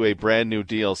him to a brand new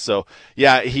deal. So,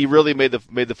 yeah, he really made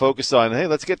the focus on, hey,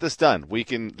 let's get this done.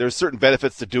 There's certain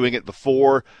benefits to doing it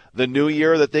before the new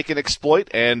year that they can exploit.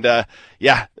 And,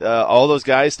 all those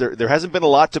guys, there hasn't been a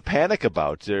lot to panic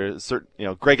about.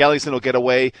 Greg Ellingson will get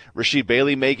away. Rasheed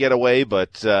Bailey may get away,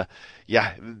 but,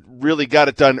 really got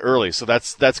it done early. So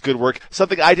that's good work.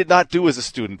 Something I did not do as a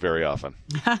student very often.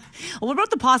 Well, what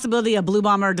about the possibility of Blue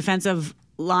Bomber defensive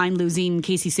line losing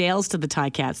Casey Sales to the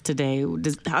Ticats today?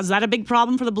 Is that a big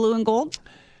problem for the Blue and Gold?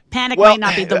 Panic might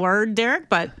not be the word, Derek,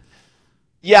 but...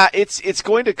 Yeah, it's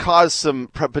going to cause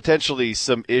potentially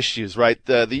some issues, right?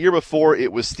 The year before,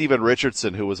 it was Steven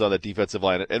Richardson who was on the defensive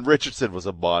line, and Richardson was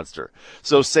a monster.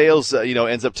 So Sales,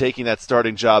 ends up taking that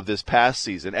starting job this past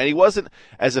season, and he wasn't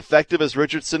as effective as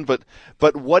Richardson,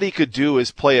 but what he could do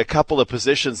is play a couple of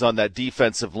positions on that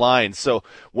defensive line. So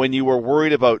when you were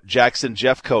worried about Jackson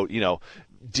Jeffcoat,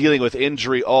 dealing with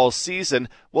injury all season,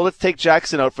 well, let's take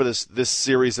Jackson out for this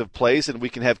series of plays, and we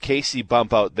can have Casey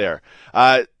bump out there.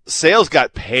 Sales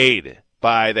got paid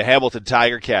by the Hamilton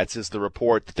Tiger Cats, is the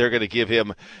report, that they're going to give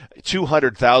him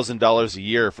 $200,000 a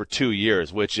year for 2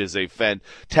 years, which is a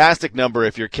fantastic number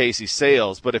if you're Casey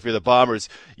Sales. But if you're the Bombers,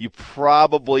 you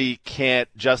probably can't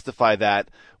justify that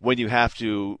when you have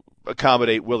to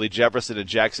accommodate Willie Jefferson and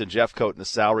Jackson Jeffcoat in the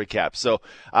salary cap. So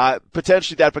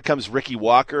potentially that becomes Ricky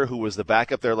Walker, who was the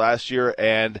backup there last year,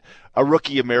 and a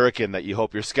rookie American that you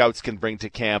hope your scouts can bring to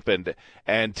camp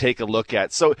and take a look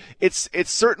at. So it's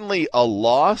certainly a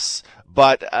loss,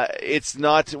 but it's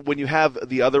not, when you have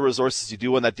the other resources you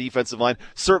do on that defensive line,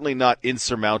 certainly not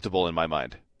insurmountable in my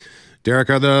mind. Derek,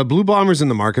 are the Blue Bombers in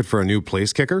the market for a new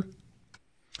place kicker?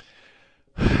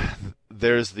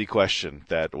 There's the question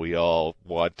that we all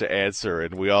want to answer,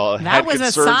 and we all that was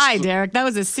concerns. A sigh, Derek. That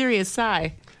was a serious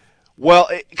sigh. Well,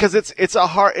 because it's a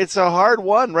hard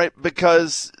one, right?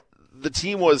 Because the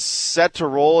team was set to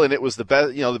roll, and it was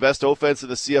the best offense in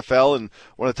the CFL and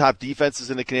one of the top defenses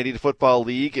in the Canadian Football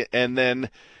League, and then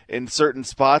in certain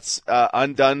spots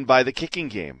undone by the kicking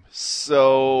game.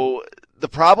 So the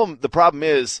problem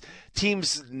is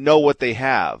teams know what they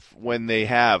have when they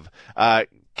have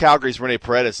Calgary's Rene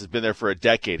Paredes has been there for a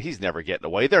decade. He's never getting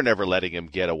away. They're never letting him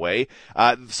get away.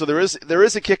 So there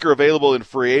is a kicker available in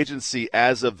free agency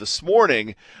as of this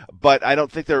morning, but I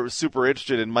don't think they're super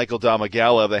interested in Michael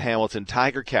Domagala of the Hamilton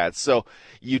Tiger Cats. So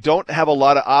you don't have a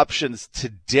lot of options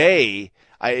today,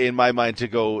 in my mind, to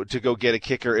go get a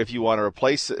kicker if you want to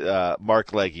replace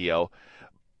Mark Leggio.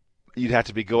 You'd have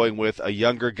to be going with a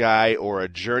younger guy or a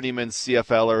journeyman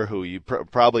CFLer who you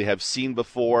probably have seen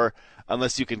before,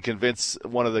 unless you can convince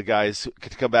one of the guys to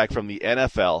come back from the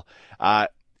NFL.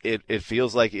 It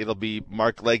feels like it'll be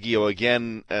Mark Leggio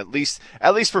again, at least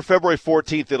for February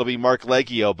 14th, it'll be Mark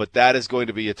Leggio, but that is going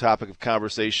to be a topic of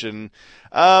conversation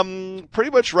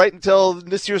pretty much right until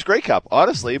this year's Grey Cup,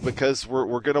 honestly, because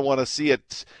we're going to want to see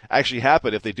it actually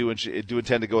happen. If they do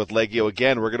intend to go with Leggio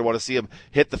again, we're going to want to see him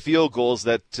hit the field goals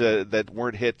that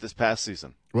weren't hit this past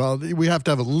season. Well, we have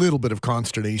to have a little bit of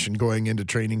consternation going into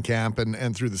training camp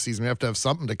and through the season. We have to have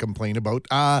something to complain about.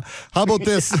 How about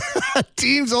this?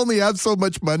 Teams only have so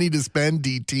much money to spend,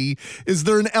 DT. Is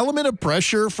there an element of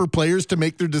pressure for players to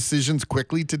make their decisions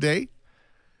quickly today?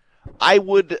 I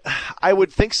would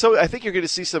think so. I think you're going to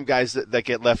see some guys that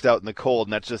get left out in the cold,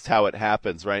 and that's just how it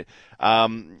happens, right?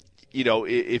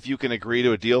 If you can agree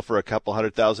to a deal for a couple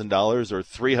 $100,000 or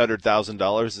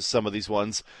 $300,000, as some of these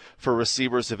ones for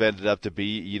receivers have ended up to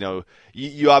be,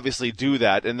 you obviously do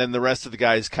that, and then the rest of the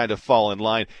guys kind of fall in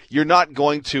line. You're not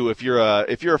going to, if you're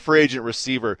a free agent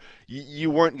receiver, you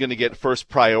weren't going to get first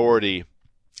priority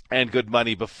and good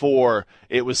money before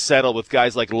it was settled with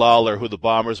guys like Lawler, who the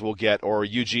Bombers will get, or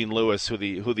Eugene Lewis, who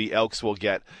the Elks will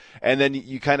get. And then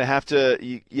you kind of have to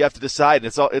you have to decide.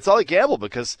 And it's all a gamble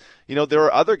because there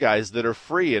are other guys that are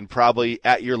free and probably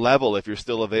at your level if you're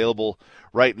still available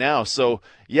right now. So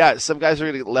yeah, some guys are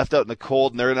going to get left out in the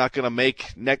cold, and they're not going to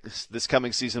make this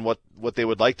coming season what they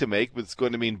would like to make. But it's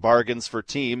going to mean bargains for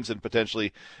teams and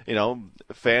potentially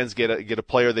fans get a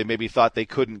player they maybe thought they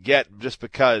couldn't get just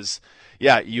because.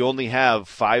 Yeah, you only have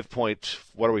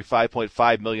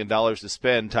 $5.5 million to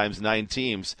spend times 9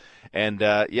 teams, and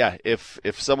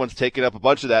if someone's taking up a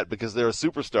bunch of that because they're a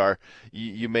superstar,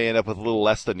 you may end up with a little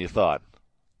less than you thought.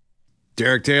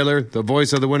 Derek Taylor, the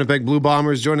voice of the Winnipeg Blue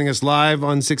Bombers, joining us live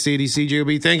on 680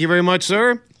 CJOB. Thank you very much,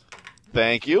 sir.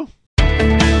 Thank you.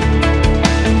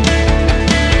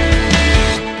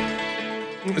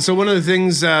 So one of the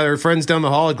things our friends down the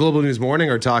hall at Global News Morning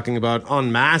are talking about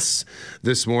en masse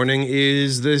this morning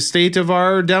is the state of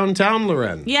our downtown,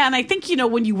 Loren. Yeah, and I think,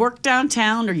 when you work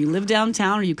downtown or you live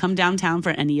downtown or you come downtown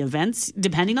for any events,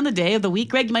 depending on the day of the week,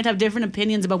 Greg, you might have different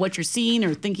opinions about what you're seeing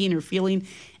or thinking or feeling.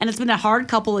 And it's been a hard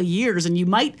couple of years, and you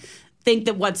might think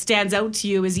that what stands out to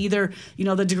you is either,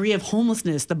 the degree of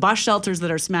homelessness, the bus shelters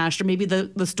that are smashed, or maybe the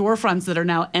storefronts that are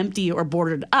now empty or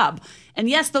boarded up. And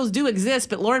yes, those do exist,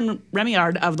 but Lauren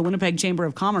Remillard of the Winnipeg Chamber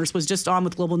of Commerce was just on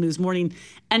with Global News Morning,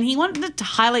 and he wanted to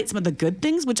highlight some of the good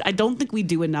things, which I don't think we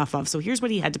do enough of. So here's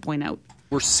what he had to point out.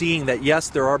 We're seeing that, yes,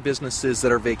 there are businesses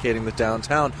that are vacating the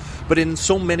downtown, but in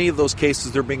so many of those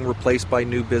cases, they're being replaced by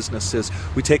new businesses.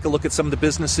 We take a look at some of the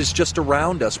businesses just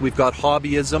around us. We've got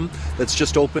Hobbyism that's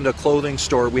just opened a clothing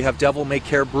store. We have Devil May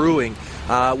Care Brewing.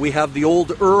 We have the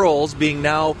old Earls being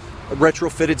now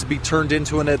retrofitted to be turned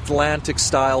into an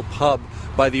Atlantic-style pub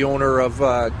by the owner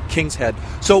of King's Head.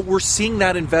 So we're seeing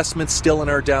that investment still in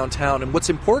our downtown. And what's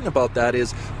important about that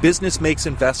is business makes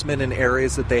investment in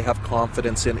areas that they have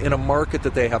confidence in a market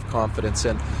that they have confidence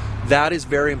in. That is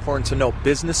very important to note.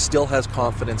 Business still has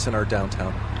confidence in our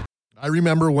downtown. I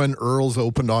remember when Earl's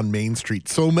opened on Main Street,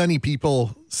 so many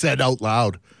people said out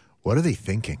loud, what are they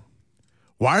thinking?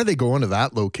 Why are they going to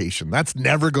that location? That's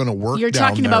never going to work. You're down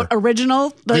talking there. about the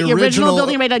original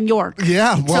building right on York.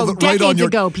 Yeah, well, so right decades on York.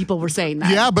 ago, people were saying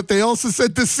that. Yeah, but they also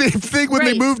said the same thing when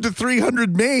they moved to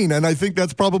 300 Main, and I think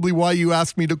that's probably why you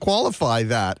asked me to qualify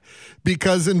that,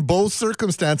 because in both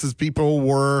circumstances, people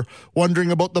were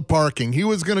wondering about the parking. Who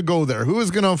was going to go there? Who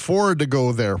was going to afford to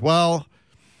go there? Well,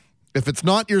 if it's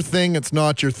not your thing, it's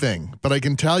not your thing. But I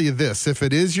can tell you this: if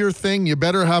it is your thing, you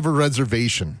better have a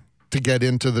reservation to get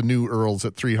into the new Earls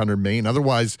at 300 Main.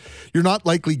 Otherwise, you're not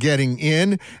likely getting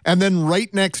in. And then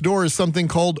right next door is something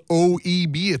called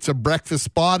OEB. It's a breakfast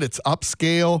spot. It's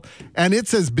upscale, and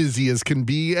it's as busy as can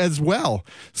be as well.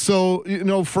 So,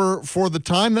 for the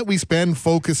time that we spend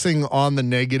focusing on the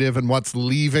negative and what's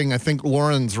leaving, I think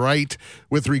Lauren's right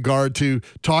with regard to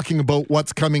talking about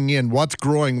what's coming in, what's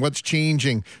growing, what's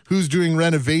changing, who's doing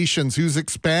renovations, who's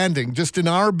expanding. Just in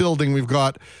our building, we've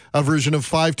got a version of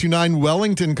 529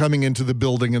 Wellington coming into the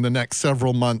building in the next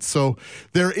several months. So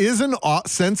there is a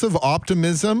sense of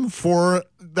optimism for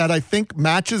that I think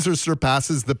matches or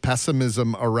surpasses the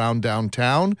pessimism around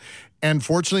downtown. And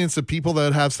fortunately, it's the people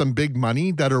that have some big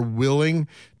money that are willing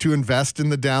to invest in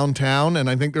the downtown. And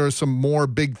I think there are some more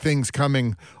big things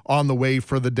coming on the way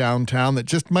for the downtown that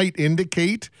just might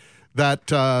indicate that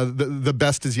the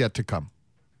best is yet to come.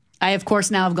 I, of course,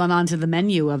 now have gone on to the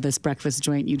menu of this breakfast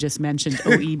joint you just mentioned,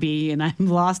 OEB, and I'm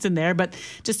lost in there. But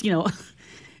just,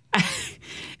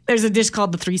 there's a dish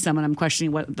called the threesome, and I'm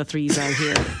questioning what the threes are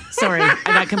here. Sorry, I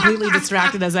got completely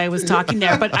distracted as I was talking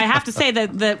there. But I have to say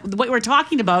that what we're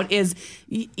talking about is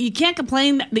you can't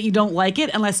complain that you don't like it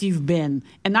unless you've been.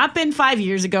 And not been 5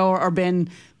 years ago or been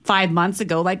 5 months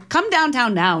ago. Like, come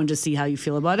downtown now and just see how you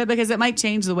feel about it, because it might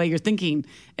change the way you're thinking.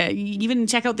 Even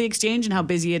check out the Exchange and how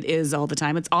busy it is all the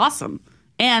time. It's awesome.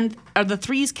 And are the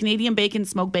threes Canadian bacon,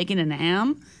 smoked bacon, and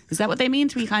ham? Is that what they mean?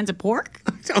 3 kinds of pork?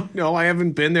 I don't know. I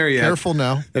haven't been there yet. Careful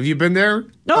now. Have you been there?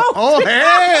 No. Oh,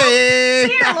 hey!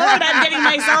 Dear Lord, I'm getting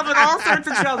myself in all sorts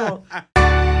of trouble.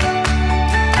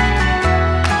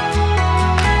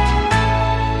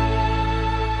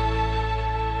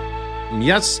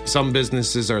 Yes, some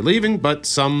businesses are leaving, but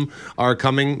some are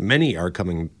coming. Many are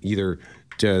coming either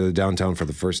to the downtown for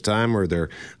the first time, or they're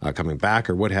coming back,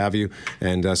 or what have you.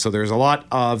 And so there's a lot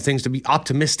of things to be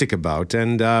optimistic about.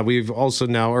 And we've also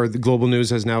now, or the Global News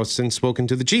has now since spoken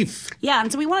to the chief. Yeah,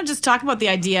 and so we want to just talk about the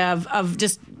idea of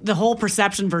just the whole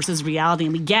perception versus reality.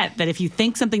 And we get that if you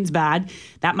think something's bad,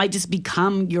 that might just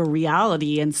become your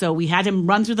reality. And so we had him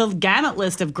run through the gamut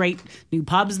list of great new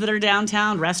pubs that are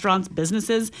downtown, restaurants,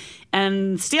 businesses.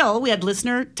 And still, we had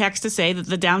listener text to say that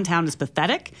the downtown is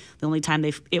pathetic. The only time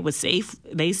it was safe,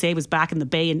 they say, was back in the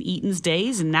Bay and Eaton's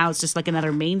days, and now it's just like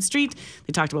another Main Street.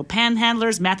 They talked about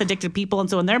panhandlers, meth-addicted people, and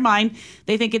so in their mind,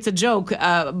 they think it's a joke.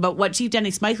 But what Chief Denny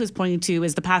Smyth was pointing to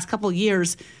is the past couple of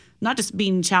years, not just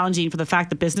being challenging for the fact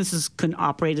that businesses couldn't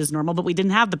operate as normal, but we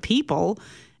didn't have the people,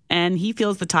 and he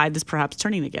feels the tide is perhaps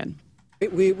turning again.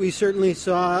 We certainly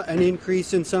saw an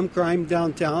increase in some crime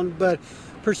downtown, but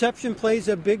perception plays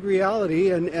a big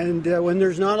reality, and when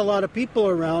there's not a lot of people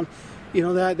around,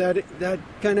 that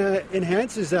kind of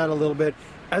enhances that a little bit.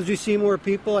 As we see more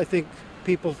people, I think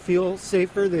people feel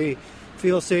safer. They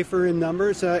feel safer in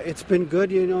numbers. It's been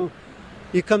good, You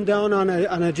come down on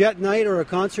a jet night or a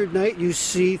concert night, you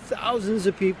see thousands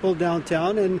of people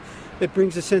downtown, and it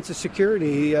brings a sense of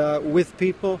security with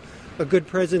people. A good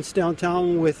presence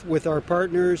downtown with our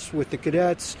partners, with the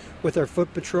cadets, with our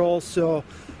foot patrol. So,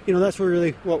 that's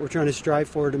really what we're trying to strive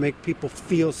for, to make people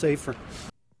feel safer.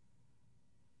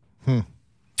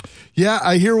 Yeah,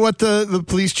 I hear what the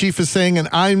police chief is saying, and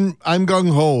I'm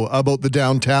gung-ho about the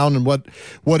downtown and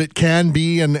what it can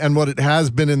be and what it has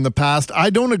been in the past. I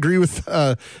don't agree with,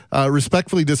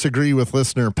 respectfully disagree with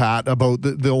listener Pat about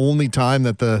the only time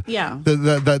that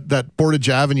that Portage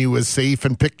Avenue was safe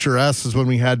and picturesque is when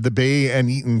we had the Bay and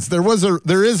Eaton's.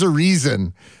 There is a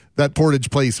reason that Portage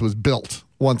Place was built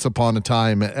once upon a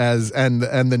time, and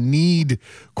the need,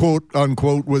 quote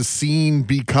unquote, was seen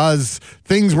because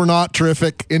things were not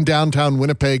terrific in downtown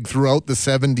Winnipeg throughout the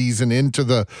 70s and into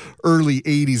the early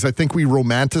 80s. I think we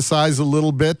romanticize a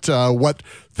little bit what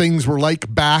things were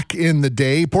like back in the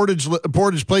day.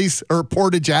 Portage Place, or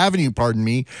Portage Avenue, pardon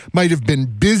me, might have been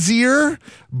busier,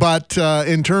 but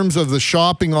in terms of the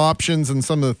shopping options and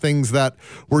some of the things that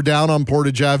were down on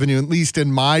Portage Avenue, at least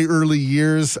in my early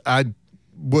years, I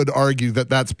would argue that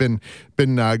that's been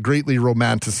greatly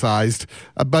romanticized.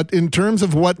 But in terms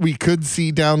of what we could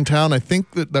see downtown, I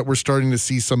think that we're starting to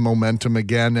see some momentum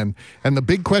again. And the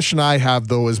big question I have,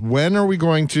 though, is when are we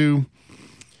going to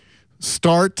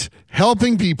start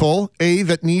helping people,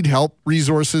 that need help,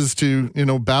 resources to,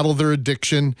 battle their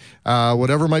addiction,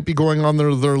 whatever might be going on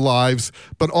in their lives,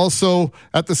 but also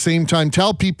at the same time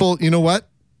tell people, you know what?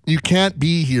 You can't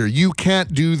be here. You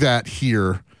can't do that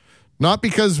here. Not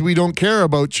because we don't care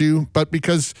about you, but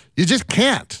because you just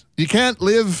can't. You can't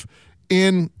live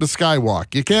in the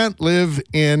Skywalk. You can't live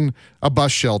in a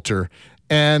bus shelter.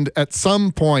 And at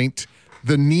some point,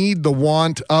 the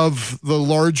want of the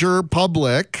larger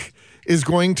public is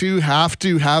going to have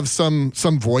some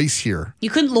voice here.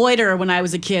 You couldn't loiter when I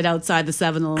was a kid outside the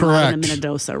 7-Eleven in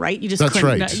Minnedosa, right? You just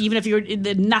couldn't. Right. Even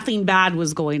if nothing bad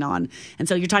was going on. And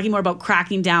so you're talking more about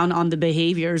cracking down on the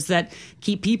behaviors that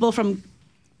keep people from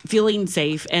feeling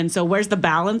safe. And so where's the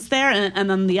balance there?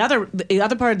 And then the other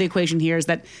part of the equation here is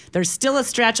that there's still a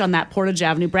stretch on that Portage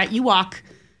Avenue. Brett, you walk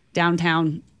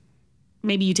downtown.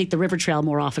 Maybe you take the river trail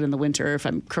more often in the winter, if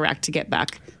I'm correct, to get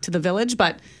back to the village.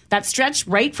 But that stretch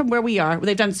right from where we are,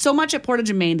 they've done so much at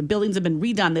Portage and Main. The buildings have been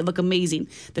redone. They look amazing.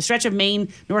 The stretch of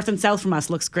Main, north and south from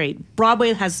us, looks great.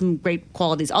 Broadway has some great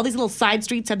qualities. All these little side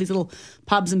streets have these little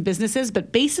pubs and businesses.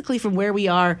 But basically from where we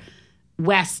are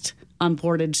west on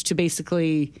Portage to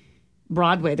basically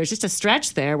Broadway. There's just a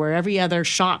stretch there where every other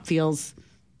shop feels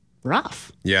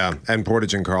rough. Yeah, and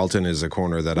Portage and Carlton is a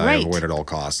corner that I avoid at all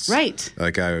costs. Right.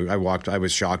 Like I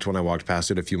was shocked when I walked past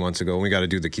it a few months ago. And we got to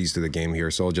do the keys to the game here,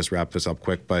 so I'll just wrap this up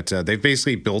quick. But they've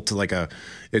basically built like that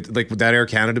Air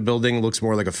Canada building looks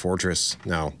more like a fortress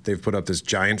now. They've put up this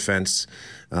giant fence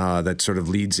that sort of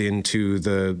leads into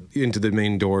the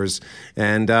main doors,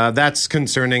 and that's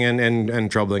concerning and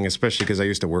troubling, especially because I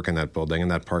used to work in that building, and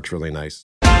that park's really nice.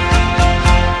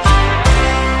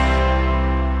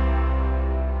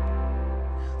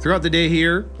 Throughout the day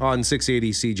here on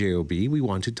 680 CJOB, we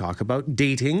want to talk about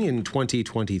dating in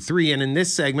 2023, and in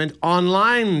this segment,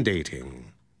 online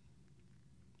dating.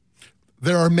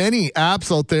 There are many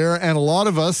apps out there, and a lot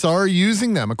of us are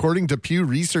using them. According to Pew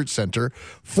Research Center,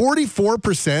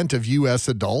 44% of U.S.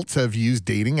 adults have used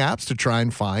dating apps to try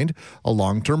and find a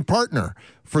long-term partner.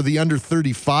 For the under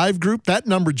 35 group, that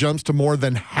number jumps to more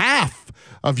than half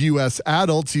of U.S.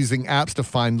 adults using apps to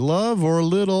find love, or a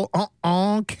little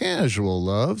casual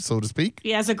love, so to speak.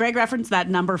 Yeah, so Greg referenced that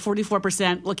number,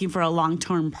 44% looking for a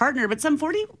long-term partner, but some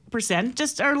 40%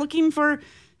 just are looking for,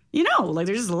 like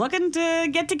they're just looking to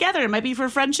get together. It might be for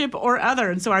friendship or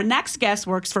other. And so our next guest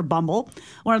works for Bumble,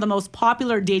 one of the most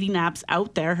popular dating apps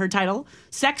out there. Her title,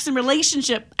 Sex and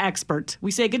Relationship Expert. We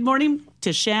say good morning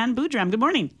to Shan Boudram. Good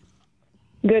morning.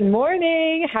 Good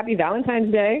morning. Happy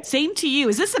Valentine's Day. Same to you.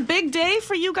 Is this a big day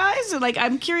for you guys? Like,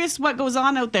 I'm curious what goes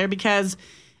on out there, because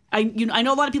I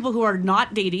know a lot of people who are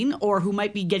not dating or who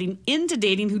might be getting into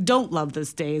dating who don't love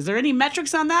this day. Is there any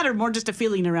metrics on that, or more just a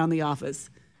feeling around the office?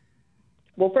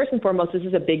 Well, first and foremost, this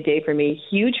is a big day for me.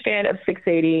 Huge fan of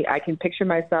 680. I can picture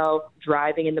myself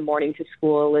driving in the morning to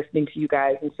school, listening to you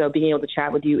guys. And so being able to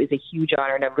chat with you is a huge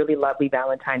honor and a really lovely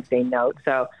Valentine's Day note.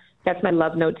 So that's my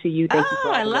love note to you. Thank you for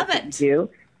all I love that it. you do.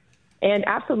 And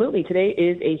absolutely, today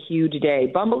is a huge day.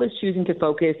 Bumble is choosing to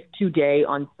focus today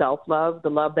on self-love, the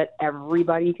love that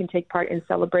everybody can take part in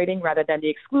celebrating, rather than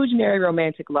the exclusionary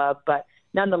romantic love. But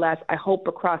nonetheless, I hope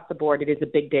across the board it is a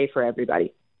big day for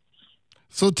everybody.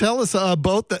 So tell us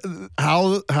about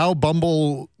how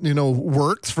Bumble,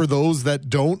 works for those that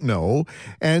don't know,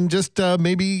 and just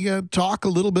maybe talk a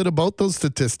little bit about those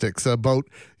statistics about,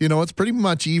 it's pretty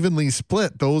much evenly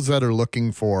split. Those that are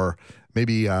looking for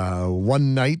maybe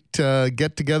one night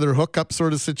get together hookup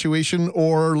sort of situation,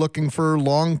 or looking for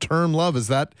long-term love. Is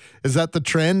that the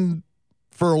trend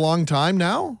for a long time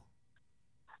now?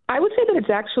 I would say that it's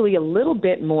actually a little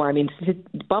bit more. I mean,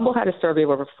 Bumble had a survey of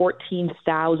over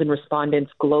 14,000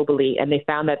 respondents globally, and they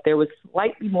found that there was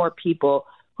slightly more people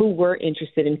who were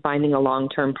interested in finding a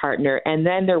long-term partner. And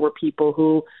then there were people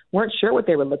who weren't sure what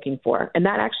they were looking for. And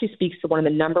that actually speaks to one of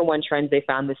the number one trends they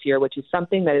found this year, which is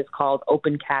something that is called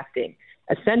open casting.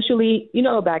 Essentially,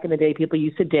 back in the day, people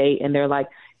used to date, and they're like,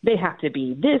 they have to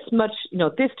be this much,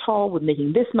 this tall with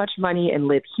making this much money and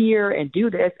live here and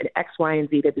do this and X, Y, and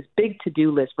Z. They have this big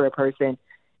to-do list for a person.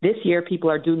 This year,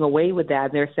 people are doing away with that,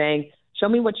 and they're saying, show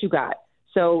me what you got.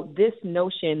 So this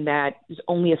notion that there's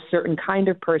only a certain kind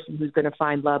of person who's going to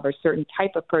find love, or a certain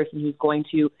type of person who's going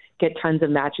to get tons of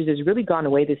matches, has really gone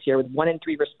away this year, with 1 in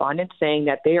 3 respondents saying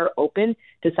that they are open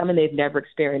to something they've never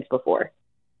experienced before.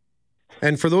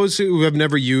 And for those who have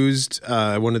never used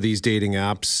one of these dating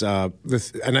apps,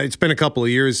 and it's been a couple of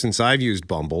years since I've used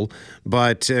Bumble,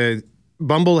 but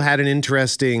Bumble had an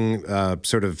interesting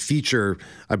sort of feature.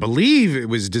 I believe it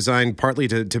was designed partly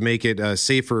to make it a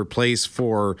safer place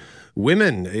for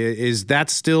women. Is that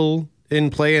still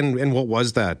in play? And what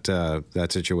was that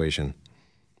situation?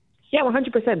 Yeah,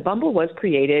 100%. Bumble was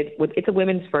created it's a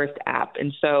women's first app.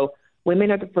 And so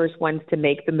women are the first ones to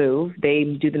make the move. They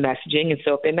do the messaging. And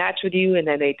so if they match with you and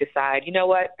then they decide, you know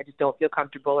what, I just don't feel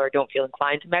comfortable or don't feel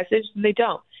inclined to message, then they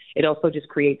don't. It also just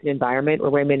creates an environment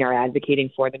where women are advocating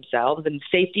for themselves. And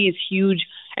safety is huge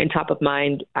and top of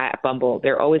mind at Bumble.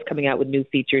 They're always coming out with new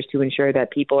features to ensure that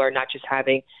people are not just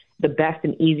having the best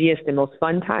and easiest and most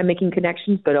fun time making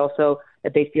connections, but also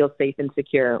that they feel safe and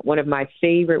secure. One of my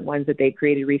favorite ones that they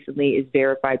created recently is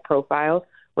verified profiles,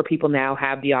 where people now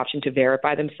have the option to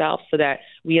verify themselves, so that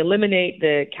we eliminate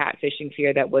the catfishing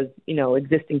fear that was,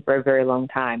 existing for a very long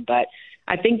time. But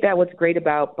I think that what's great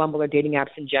about Bumble or dating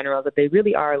apps in general is that they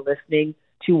really are listening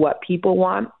to what people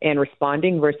want and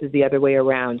responding versus the other way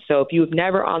around. So if you've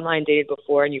never online dated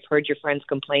before and you've heard your friends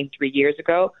complain 3 years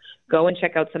ago, go and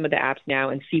check out some of the apps now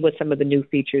and see what some of the new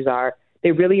features are.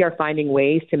 They really are finding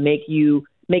ways to make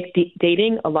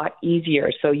dating a lot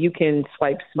easier, so you can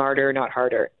swipe smarter, not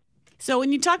harder. So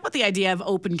when you talk about the idea of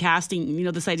open casting, you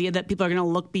know, this idea that people are going to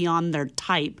look beyond their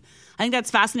type, I think that's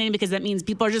fascinating because that means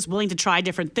people are just willing to try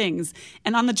different things.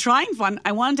 And on the trying front,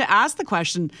 I wanted to ask the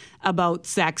question about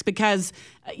sex because,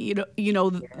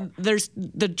 there's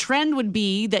the trend would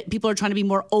be that people are trying to be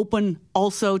more open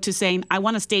also to saying, I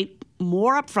want to state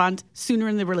more upfront sooner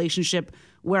in the relationship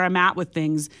where I'm at with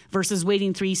things versus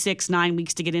waiting 3, 6, 9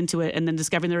 weeks to get into it and then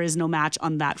discovering there is no match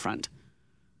on that front.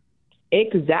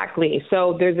 Exactly.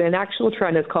 So there's an actual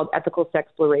trend that's called ethical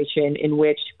sexploration, in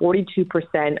which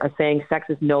 42% are saying sex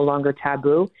is no longer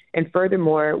taboo. And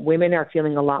furthermore, women are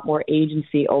feeling a lot more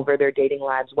agency over their dating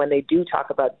lives when they do talk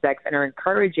about sex and are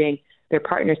encouraging their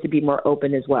partners to be more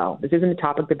open as well. This isn't a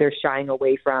topic that they're shying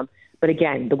away from. But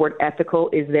again, the word ethical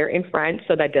is there in front,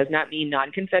 so that does not mean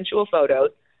non-consensual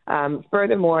photos.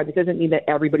 Furthermore, this doesn't mean that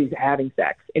everybody's having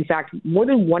sex. In fact, more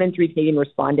than 1 in 3 Canadian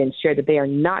respondents share that they are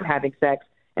not having sex,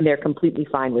 and they're completely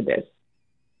fine with this.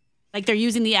 Like they're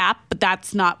using the app, but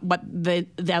that's not what the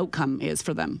outcome is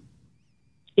for them.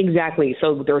 Exactly.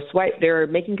 So they're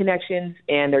making connections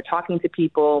and they're talking to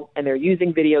people and they're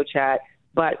using video chat,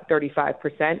 but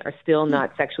 35% are still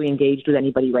not sexually engaged with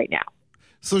anybody right now.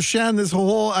 So, Shan, this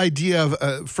whole idea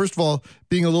of, first of all,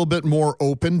 being a little bit more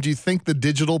open, do you think the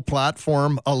digital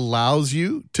platform allows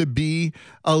you to be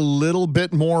a little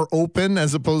bit more open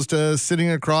as opposed to sitting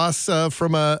across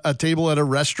from a table at a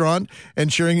restaurant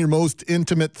and sharing your most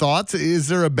intimate thoughts? Is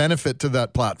there a benefit to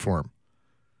that platform?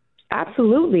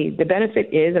 Absolutely. The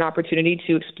benefit is an opportunity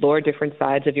to explore different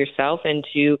sides of yourself and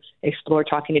to explore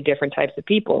talking to different types of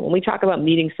people. When we talk about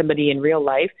meeting somebody in real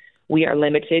life, we are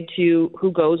limited to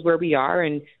who goes where we are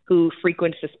and who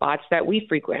frequents the spots that we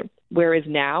frequent. Whereas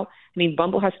now,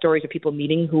 Bumble has stories of people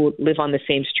meeting who live on the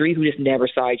same street who just never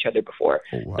saw each other before.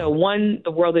 Oh, wow. So one,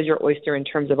 the world is your oyster in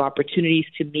terms of opportunities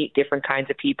to meet different kinds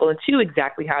of people. And two,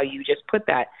 exactly how you just put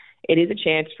that. It is a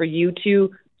chance for you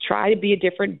to try to be a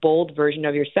different, bold version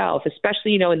of yourself,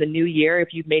 especially, in the new year, if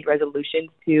you've made resolutions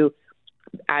to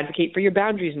advocate for your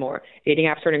boundaries more. Dating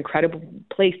apps are an incredible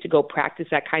place to go practice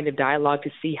that kind of dialogue to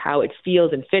see how it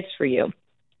feels and fits for you.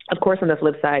 Of course, on the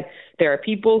flip side, there are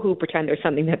people who pretend they're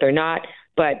something that they're not,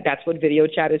 but that's what video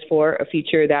chat is for, a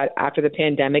feature that after the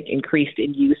pandemic increased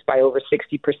in use by over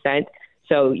 60%.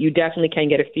 So you definitely can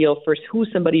get a feel for who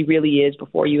somebody really is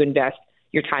before you invest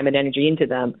your time and energy into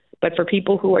them. But for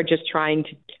people who are just trying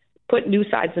to put new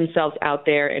sides themselves out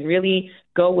there and really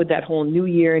go with that whole new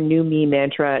year, new me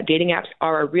mantra, dating apps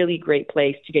are a really great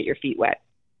place to get your feet wet.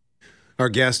 Our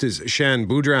guest is Shan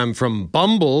Boudram from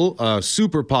Bumble, a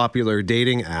super popular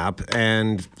dating app.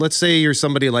 And let's say you're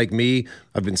somebody like me.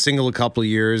 I've been single a couple of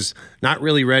years, not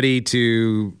really ready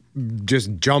to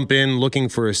just jump in looking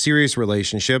for a serious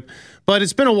relationship. But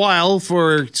it's been a while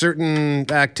for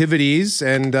certain activities.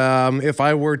 And if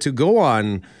I were to go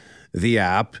on the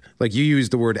app, like you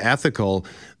used the word ethical,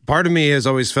 part of me has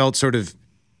always felt sort of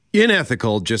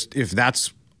unethical, just if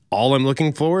that's all I'm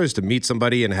looking for is to meet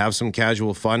somebody and have some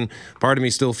casual fun. Part of me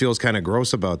still feels kind of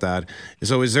gross about that.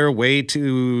 So is there a way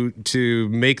to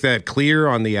make that clear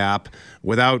on the app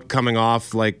without coming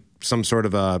off like some sort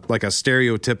of a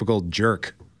stereotypical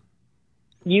jerk?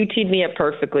 You teed me up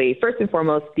perfectly. First and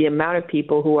foremost, the amount of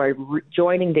people who are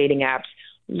joining dating apps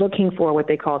looking for what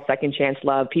they call second chance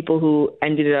love, people who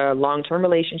ended a long-term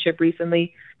relationship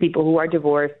recently, people who are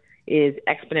divorced, is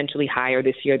exponentially higher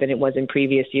this year than it was in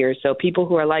previous years. So people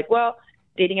who are like, well,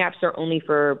 dating apps are only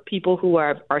for people who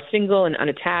are single and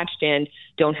unattached and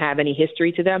don't have any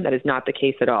history to them. That is not the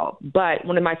case at all. But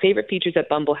one of my favorite features that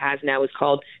Bumble has now is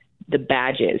called the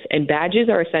badges. And badges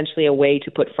are essentially a way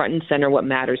to put front and center what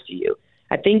matters to you.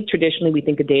 I think traditionally we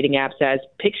think of dating apps as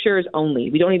pictures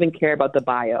only. We don't even care about the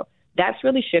bio. That's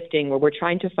really shifting, where we're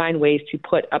trying to find ways to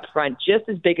put up front, just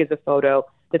as big as a photo,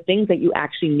 the things that you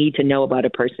actually need to know about a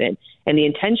person. And the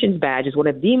intentions badge is one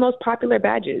of the most popular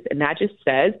badges. And that just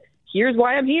says, here's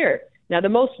why I'm here. Now, the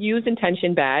most used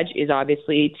intention badge is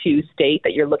obviously to state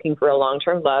that you're looking for a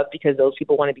long-term love, because those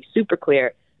people want to be super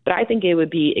clear. But I think it would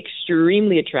be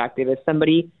extremely attractive if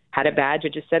somebody had a badge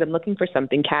that just said, I'm looking for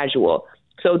something casual.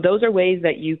 So those are ways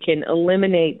that you can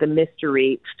eliminate the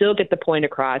mystery, still get the point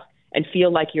across, and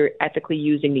feel like you're ethically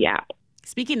using the app.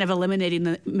 Speaking of eliminating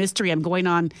the mystery, I'm going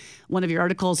on one of your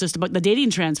articles just about the dating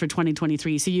trends for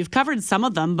 2023. So you've covered some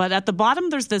of them, but at the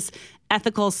bottom, there's this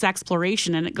ethical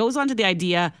sexploration, and it goes on to the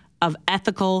idea of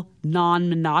ethical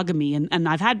non-monogamy. And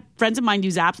I've had friends of mine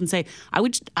use apps and say, I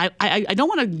don't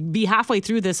want to be halfway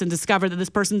through this and discover that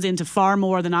this person's into far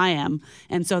more than I am.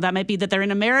 And so that might be that they're in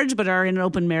a marriage but are in an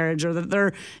open marriage, or that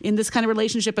they're in this kind of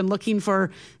relationship and looking for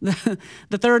the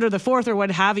third or the fourth or what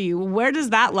have you. Where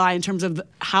does that lie in terms of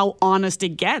how honest it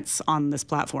gets on this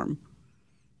platform?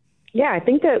 Yeah, I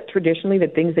think that traditionally the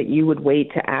things that you would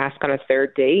wait to ask on a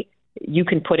third date, you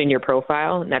can put in your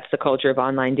profile, and that's the culture of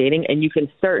online dating. And you can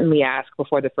certainly ask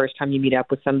before the first time you meet up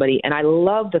with somebody. And I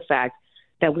love the fact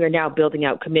that we are now building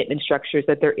out commitment structures,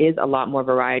 that there is a lot more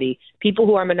variety. People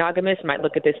who are monogamous might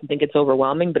look at this and think it's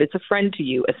overwhelming, but it's a friend to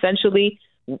you. Essentially,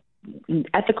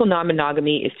 ethical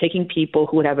non-monogamy is taking people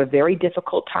who would have a very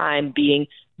difficult time being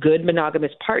good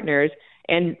monogamous partners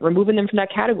and removing them from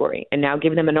that category and now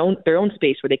giving them their own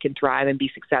space where they can thrive and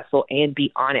be successful and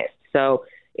be honest. So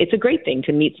it's a great thing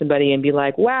to meet somebody and be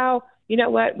like, wow, you know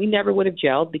what? We never would have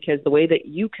gelled because the way that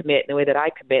you commit and the way that I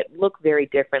commit look very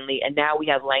differently. And now we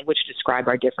have language to describe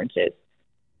our differences.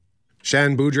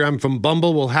 Shan Boudram from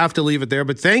Bumble. We'll have to leave it there,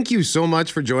 but thank you so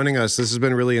much for joining us. This has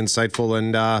been really insightful,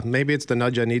 and maybe it's the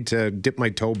nudge I need to dip my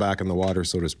toe back in the water,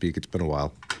 so to speak. It's been a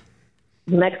while.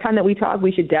 Next time that we talk,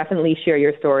 we should definitely share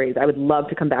your stories. I would love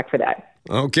to come back for that.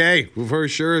 Okay, for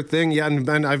sure thing. Yeah,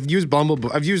 and I've used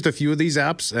Bumble. I've used a few of these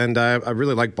apps, and I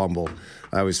really like Bumble.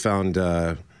 I always found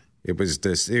it was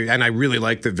this, and I really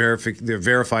like the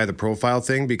verify the profile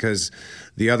thing, because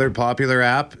the other popular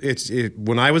app,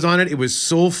 when I was on it, it was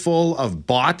so full of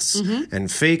bots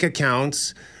and fake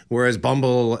accounts. Whereas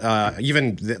Bumble, I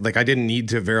didn't need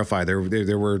to verify.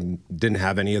 Didn't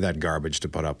have any of that garbage to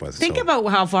put up with. Think about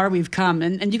how far we've come,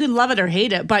 and you can love it or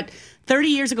hate it, but 20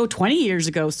 years ago,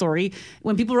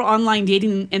 when people were online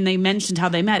dating and they mentioned how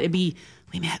they met, it'd be,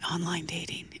 we met online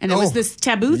dating. And it was this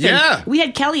taboo thing. Yeah. We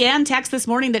had Kellyanne text this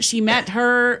morning that she met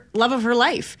her love of her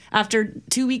life after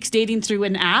 2 weeks dating through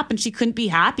an app, and she couldn't be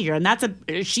happier. And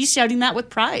she's shouting that with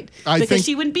pride because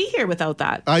she wouldn't be here without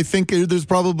that. I think there's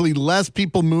probably less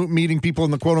people meeting people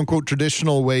in the quote unquote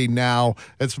traditional way now.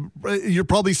 You're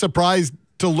probably surprised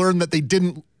to learn that they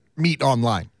didn't meet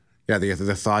online. Yeah,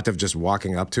 the thought of just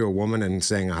walking up to a woman and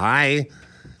saying, hi.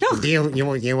 Do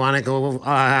you want to go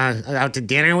out to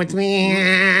dinner with me?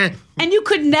 And you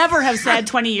could never have said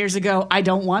 20 years ago, I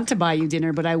don't want to buy you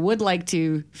dinner, but I would like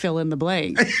to fill in the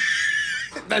blank.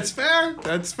 That's fair.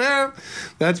 That's why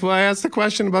I asked the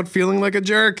question about feeling like a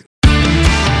jerk.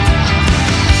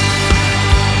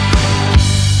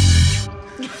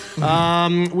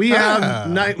 We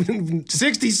have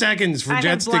 60 seconds for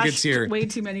Jets tickets here. Way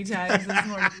too many times this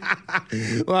morning.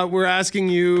 Well, we're asking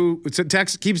you,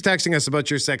 keeps texting us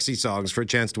about your sexy songs for a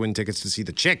chance to win tickets to see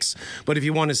the Chicks. But if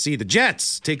you want to see the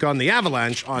Jets take on the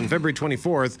Avalanche on February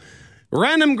 24th,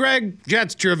 Random Greg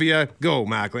Jets trivia. Go,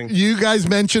 Mackling. You guys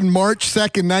mentioned March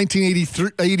 2nd,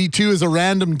 1982 as a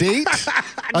random date.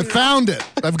 I found it.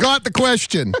 I've got the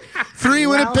question. 3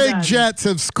 Winnipeg Jets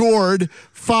have scored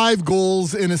 5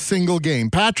 goals in a single game.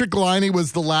 Patrick Laine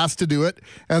was the last to do it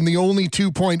and the only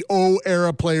 2.0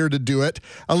 era player to do it.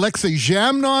 Alexei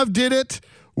Zhamnov did it.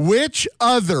 Which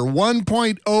other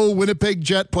 1.0 Winnipeg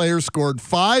Jet player scored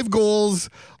 5 goals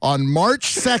on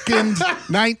March 2nd,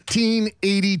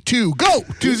 1982? Go!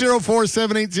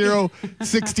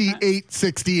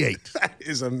 204-780-6868. That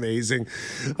is amazing.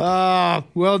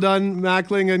 Well done,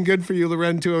 Mackling, and good for you,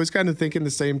 Loren, too. I was kind of thinking the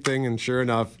same thing, and sure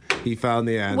enough, he found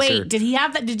the answer. Wait, did he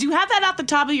have that? Did you have that off the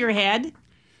top of your head?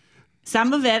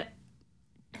 Some of it.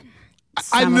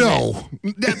 I know.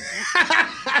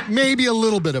 Maybe a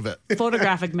little bit of it.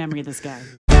 Photographic memory, this guy.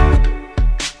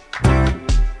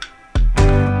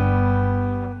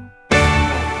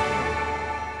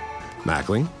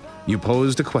 Mackling, you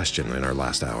posed a question in our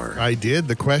last hour. I did.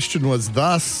 The question was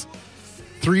thus: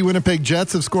 3 Winnipeg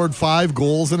Jets have scored 5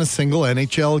 goals in a single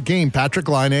NHL game. Patrick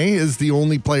Laine is the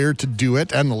only player to do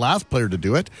it and the last player to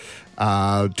do it.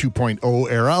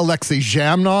 2.0 era. Alexei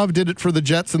Zhamnov did it for the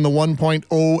Jets in the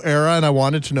 1.0 era, and I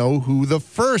wanted to know who the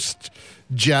first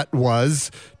Jet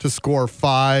was to score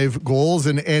 5 goals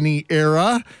in any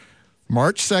era.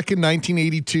 March 2nd,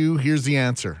 1982. Here's the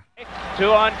answer.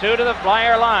 2-on-2 to the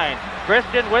Flyer line.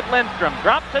 Christian with Lindstrom.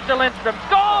 Drops it to Lindstrom.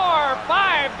 Score!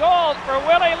 5 goals for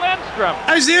Willie Lindstrom.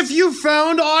 As if you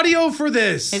found audio for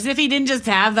this. As if he didn't just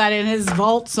have that in his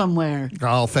vault somewhere.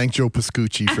 I'll thank Joe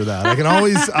Pascucci for that. I can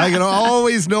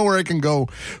always know where I can go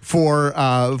for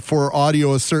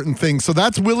audio of certain things. So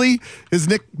that's Willie. His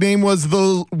nickname was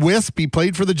the Wisp. He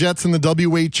played for the Jets in the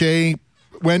WHA.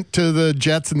 Went to the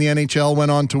Jets in the NHL,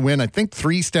 went on to win, I think,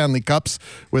 3 Stanley Cups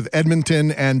with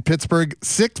Edmonton and Pittsburgh.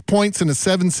 6 points in a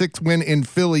 7-6 win in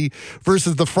Philly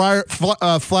versus the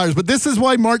Flyers. But this is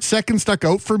why March 2nd stuck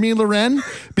out for me, Loren,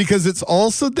 because it's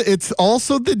also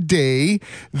the day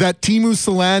that Teemu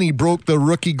Selanne broke the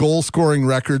rookie goal scoring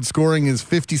record, scoring his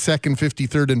 52nd,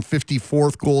 53rd, and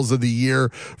 54th goals of the year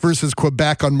versus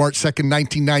Quebec on March 2nd,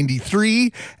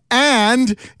 1993.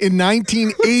 And in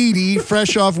 1980,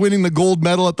 fresh off winning the gold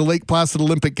medal at the Lake Placid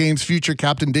Olympic Games, future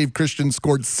captain Dave Christian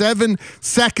scored 7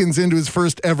 seconds into his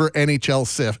first ever NHL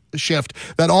shift.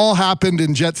 That all happened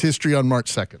in Jets history on March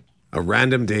 2nd. A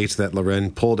random date that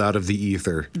Loren pulled out of the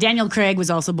ether. Daniel Craig was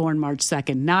also born March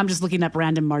 2nd. Now I'm just looking up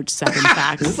random March 2nd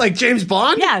facts. It's like James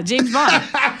Bond? Yeah, James Bond.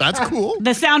 That's cool.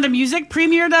 The Sound of Music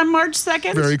premiered on March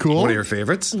 2nd. Very cool. One of your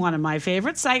favorites? One of my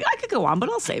favorites. I could go on, but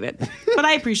I'll save it. But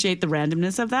I appreciate the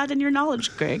randomness of that and your knowledge,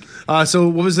 Craig. So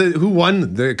what was who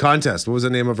won the contest? What was the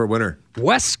name of our winner?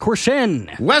 Wes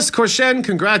Corshen. Wes Corshen,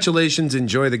 congratulations.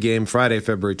 Enjoy the game Friday,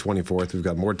 February 24th. We've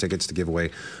got more tickets to give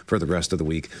away for the rest of the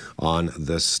week on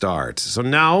the start. So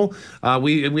now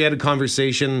we had a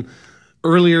conversation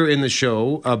earlier in the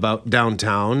show about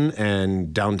downtown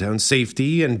and downtown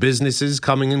safety and businesses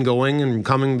coming and going and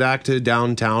coming back to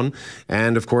downtown.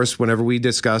 And of course, whenever we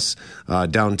discuss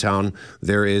downtown,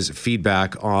 there is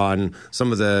feedback on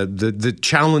some of the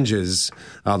challenges,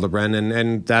 Loren,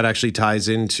 and that actually ties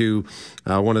into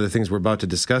one of the things we're about to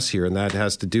discuss here, and that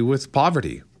has to do with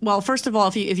poverty. Well, first of all,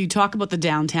 if you talk about the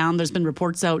downtown, there's been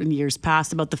reports out in years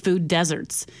past about the food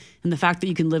deserts and the fact that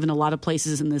you can live in a lot of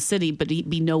places in the city but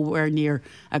be nowhere near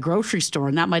a grocery store.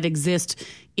 And that might exist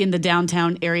in the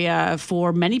downtown area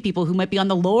for many people who might be on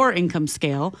the lower income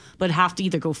scale but have to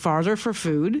either go farther for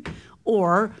food,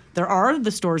 or there are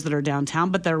the stores that are downtown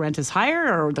but their rent is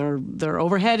higher or their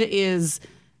overhead is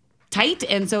tight,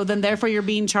 and so then therefore you're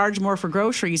being charged more for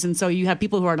groceries. And so you have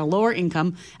people who are on a lower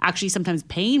income actually sometimes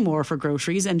paying more for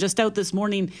groceries. And just out this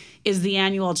morning is the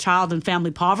annual child and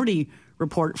family poverty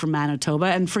report from Manitoba.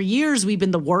 And for years we've been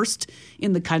the worst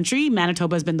in the country.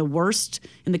 Manitoba has been the worst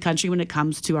in the country when it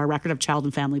comes to our record of child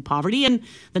and family poverty. And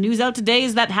the news out today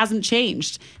is that hasn't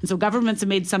changed. And so governments have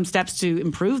made some steps to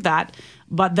improve that.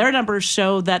 But their numbers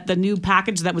show that the new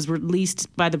package that was released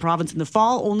by the province in the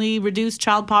fall only reduced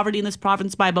child poverty in this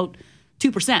province by about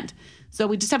 2%. So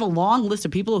we just have a long list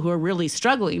of people who are really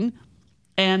struggling.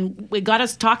 And it got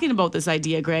us talking about this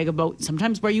idea, Greg, about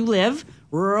sometimes where you live,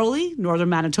 rurally, northern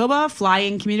Manitoba,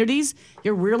 fly-in communities,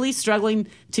 you're really struggling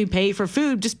to pay for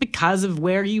food just because of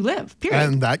where you live, period.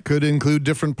 And that could include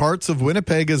different parts of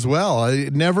Winnipeg as well. I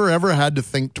never, ever had to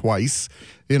think twice.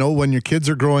 You know, when your kids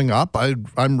are growing up,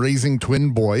 I'm raising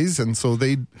twin boys, and so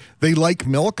they like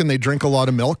milk and they drink a lot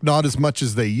of milk, not as much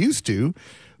as they used to.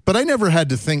 But I never had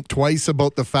to think twice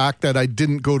about the fact that I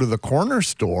didn't go to the corner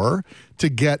store to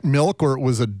get milk, or it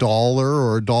was $1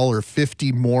 or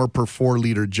 $1.50 more per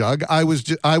 4-liter jug. I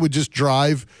would just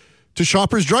drive to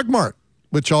Shoppers Drug Mart,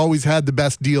 which always had the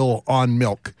best deal on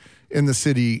milk in the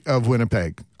city of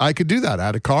Winnipeg. I could do that. I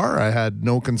had a car. I had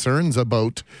no concerns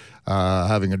about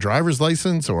having a driver's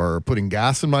license or putting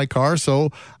gas in my car. So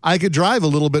I could drive a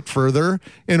little bit further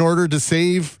in order to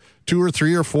save $2 or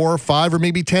 $3 or $4 or $5 or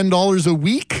maybe $10 a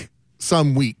week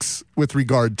some weeks with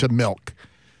regard to milk.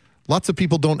 Lots of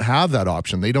people don't have that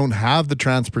option. They don't have the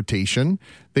transportation.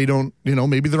 They don't,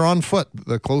 maybe they're on foot.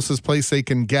 The closest place they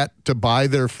can get to buy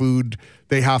their food,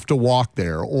 they have to walk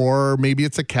there. Or maybe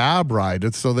it's a cab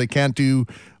ride, so they can't do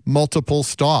multiple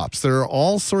stops. There are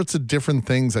all sorts of different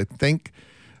things I think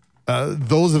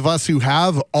those of us who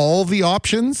have all the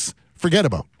options forget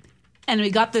about. And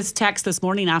we got this text this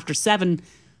morning after 7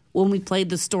 when we played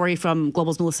the story from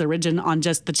Global's Melissa Ridgen on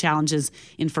just the challenges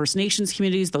in First Nations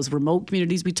communities, those remote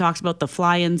communities we talked about, the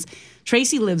fly-ins.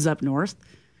 Tracy lives up north.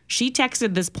 She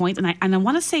texted this point, and I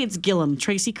want to say it's Gillam.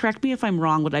 Tracy, correct me if I'm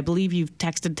wrong, but I believe you've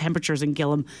texted temperatures in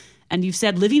Gillam, and you've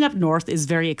said living up north is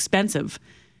very expensive.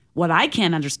 What I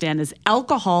can't understand is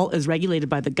alcohol is regulated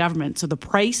by the government, so the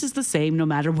price is the same no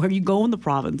matter where you go in the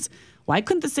province. Why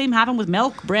couldn't the same happen with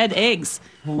milk, bread, eggs?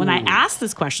 When I asked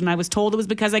this question, I was told it was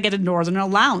because I get a northern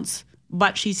allowance.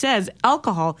 But she says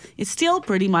alcohol is still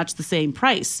pretty much the same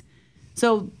price.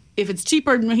 So if it's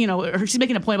cheaper, she's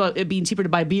making a point about it being cheaper to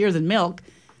buy beer than milk.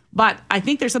 But I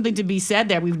think there's something to be said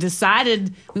there. We've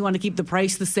decided we want to keep the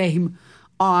price the same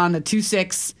on a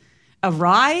 2.6 of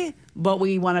rye, but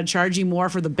we want to charge you more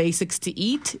for the basics to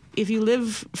eat if you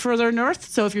live further north.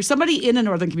 So if you're somebody in a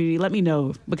northern community, let me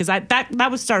know, because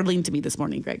that was startling to me this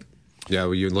morning, Greg. Yeah,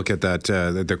 well, you look at that,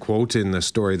 the quote in the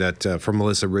story that from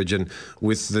Melissa Ridgen,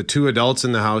 with the 2 adults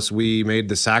in the house, we made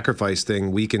the sacrifice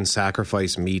thing. We can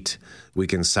sacrifice meat. We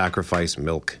can sacrifice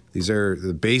milk.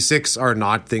 The basics are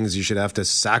not things you should have to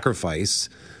sacrifice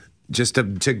just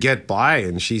to get by.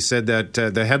 And she said that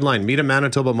the headline, meet a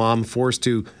Manitoba mom forced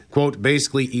to, quote,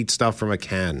 basically eat stuff from a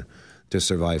can to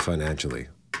survive financially.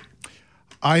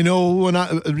 I know when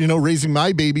raising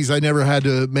my babies, I never had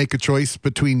to make a choice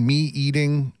between me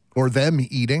eating or them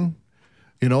eating.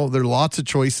 You know, there are lots of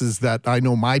choices that I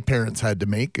know my parents had to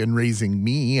make in raising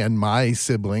me and my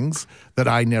siblings that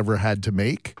I never had to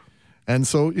make. And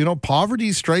so, you know,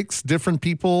 poverty strikes different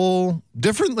people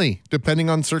differently, depending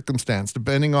on circumstance,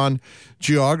 depending on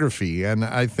geography. And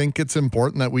I think it's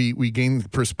important that we gain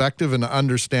perspective and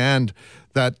understand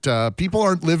that people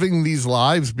aren't living these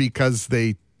lives because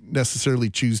they necessarily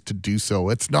choose to do so.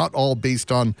 It's not all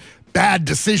based on bad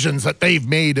decisions that they've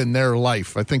made in their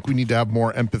life. I think we need to have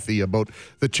more empathy about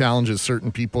the challenges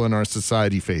certain people in our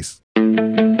society face.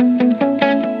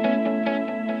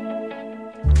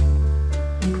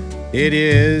 It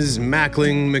is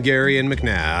Mackling, McGarry, and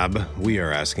McNabb. We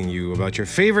are asking you about your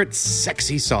favorite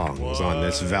sexy songs on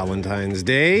this Valentine's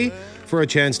Day for a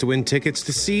chance to win tickets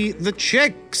to see The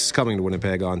Chicks coming to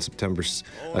Winnipeg on September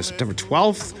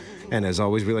 12th. And as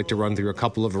always, we like to run through a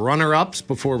couple of runner-ups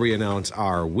before we announce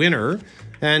our winner.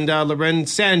 And Loren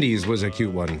Sandys was a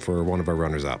cute one for one of our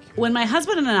runners-up. When my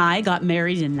husband and I got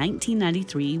married in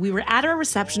 1993, we were at our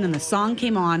reception and the song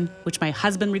came on, which my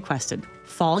husband requested,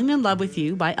 Falling in Love with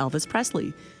You by Elvis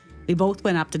Presley. We both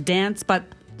went up to dance, but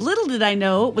little did I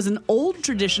know it was an old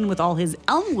tradition with all his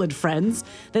Elmwood friends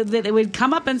that they would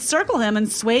come up and circle him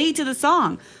and sway to the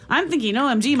song. I'm thinking,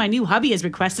 OMG, my new hubby has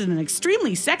requested an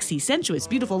extremely sexy, sensuous,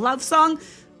 beautiful love song,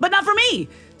 but not for me.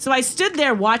 So I stood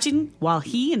there watching while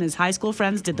he and his high school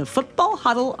friends did the football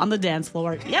huddle on the dance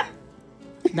floor. Yep,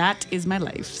 that is my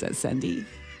life, says Sandy.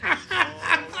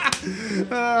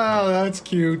 Oh, that's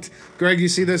cute. Greg, you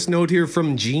see this note here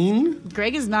from Gene?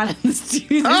 Greg is not in this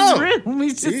room.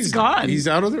 He's gone. He's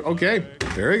out of there? Okay,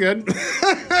 very good.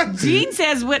 Gene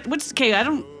says,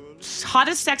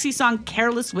 hottest sexy song,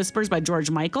 Careless Whispers by George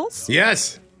Michaels?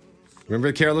 Yes.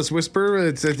 Remember Careless Whisper?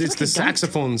 It's the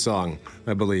saxophone song,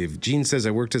 I believe. Gene says,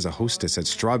 I worked as a hostess at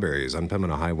Strawberries on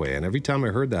Pembina Highway, and every time I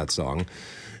heard that song,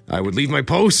 I would leave my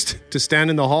post to stand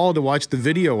in the hall to watch the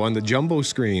video on the jumbo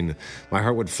screen. My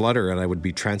heart would flutter, and I would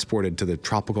be transported to the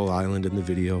tropical island in the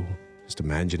video, just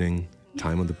imagining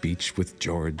time on the beach with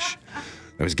George.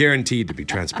 I was guaranteed to be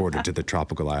transported to the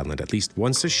tropical island at least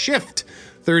once a shift.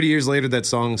 30 years later, that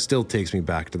song still takes me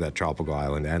back to that tropical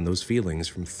island and those feelings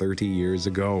from 30 years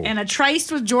ago. And a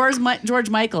tryst with George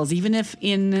Michaels, even if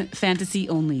in fantasy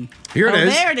only. Here it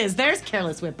is. There it is. There's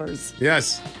Careless Whispers.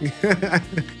 Yes.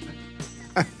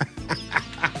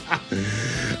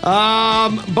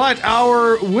 But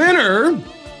our winner,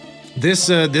 this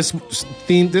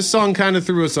song kind of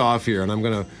threw us off here, and I'm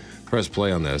going to press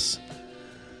play on this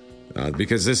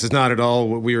because this is not at all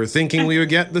what we were thinking we would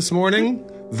get this morning.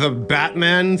 The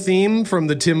Batman theme from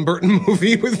the Tim Burton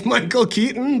movie with Michael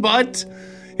Keaton, but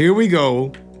here we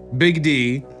go. Big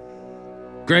D.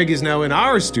 Greg is now in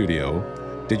our studio.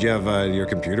 Did you have your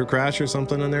computer crash or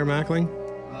something in there, Mackling?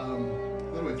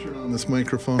 This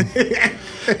microphone.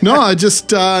 No,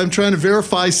 I'm trying to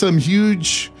verify some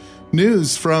huge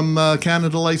news from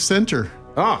Canada Life Centre.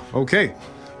 Ah, okay.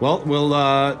 Well, we'll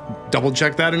double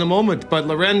check that in a moment. But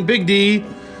Loren, Big D,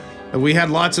 we had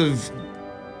lots of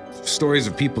stories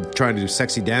of people trying to do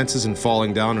sexy dances and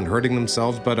falling down and hurting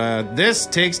themselves, but this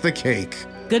takes the cake.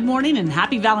 Good morning and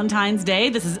happy Valentine's Day.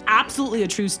 This is absolutely a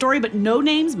true story, but no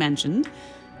names mentioned.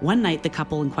 One night, the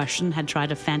couple in question had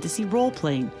tried a fantasy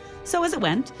role-playing. So as it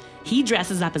went, he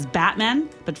dresses up as Batman,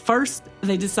 but first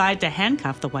they decide to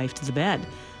handcuff the wife to the bed.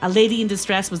 A lady in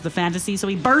distress was the fantasy, so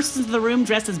he burst into the room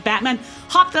dressed as Batman,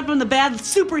 hopped up on the bed,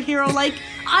 superhero-like,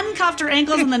 uncuffed her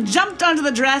ankles, and then jumped onto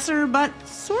the dresser, but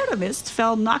sort of missed,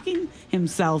 fell knocking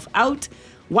himself out.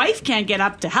 Wife can't get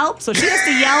up to help, so she has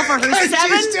to yell for her 7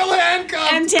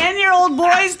 and 10-year-old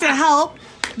boys to help.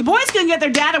 The boys couldn't get their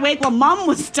dad awake while Mom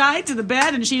was tied to the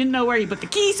bed and she didn't know where he put the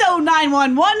key, so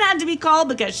 911 had to be called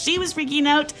because she was freaking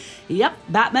out. Yep,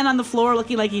 Batman on the floor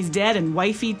looking like he's dead and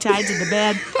wifey tied to the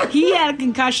bed. He had a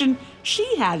concussion.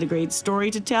 She had a great story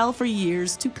to tell for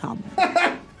years to come.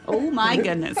 Oh my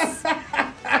goodness.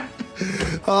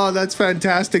 Oh, that's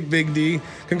fantastic, Big D.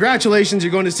 Congratulations,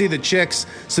 you're going to see the Chicks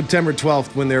September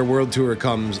 12th when their world tour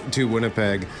comes to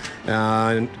Winnipeg.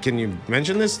 Can you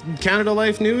mention this Canada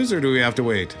Life news, or do we have to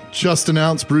wait? Just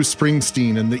announced Bruce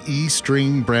Springsteen and the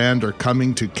E-String brand are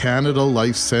coming to Canada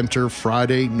Life Centre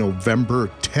Friday,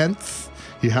 November 10th.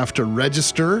 You have to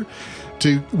register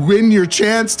to win your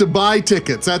chance to buy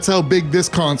tickets. That's how big this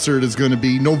concert is going to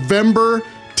be. November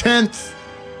 10th.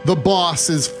 The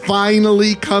boss is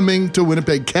finally coming to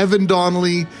Winnipeg. Kevin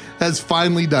Donnelly has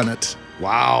finally done it.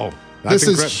 Wow. This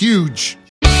is huge.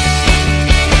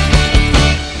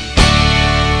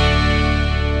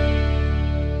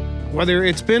 Whether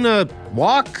it's been a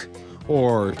walk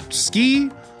or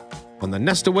ski on the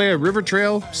Nestaway River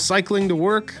Trail, cycling to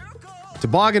work,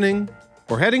 tobogganing,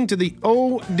 or heading to the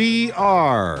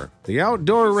ODR. The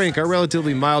outdoor rink. Our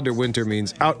relatively milder winter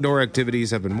means outdoor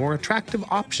activities have been more attractive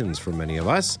options for many of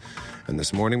us. And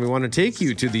this morning we want to take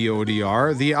you to the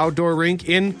ODR, the outdoor rink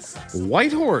in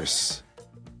Whitehorse.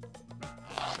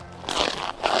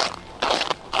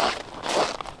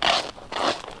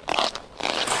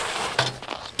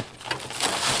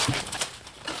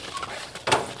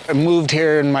 I moved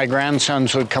here and my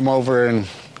grandsons would come over and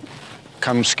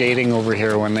come skating over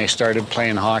here when they started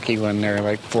playing hockey when they're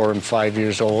like 4 and 5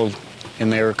 years old,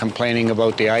 and they were complaining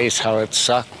about the ice, how it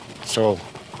sucked. So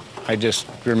I just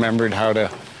remembered how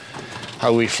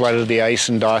we flooded the ice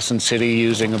in Dawson City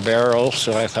using a barrel,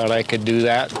 so I thought I could do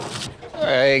that.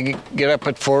 I get up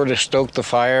at 4 to stoke the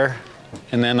fire,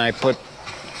 and then I put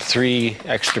 3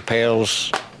 extra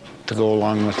pails to go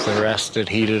along with the rest that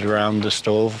heated around the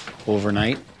stove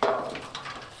overnight.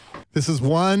 This is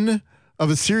one of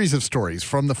a series of stories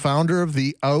from the founder of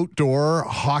the Outdoor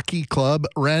Hockey Club,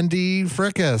 Randy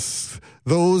Frickus.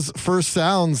 Those first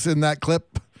sounds in that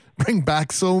clip bring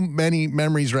back so many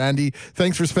memories, Randy.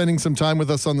 Thanks for spending some time with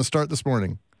us on The Start this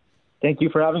morning. Thank you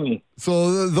for having me.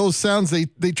 So those sounds,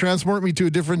 they transport me to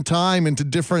a different time and to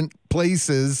different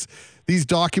places. These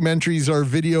documentaries are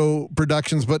video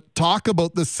productions, but talk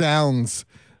about the sounds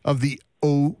of the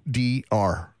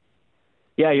ODR.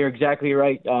 Yeah, you're exactly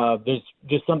right. There's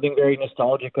just something very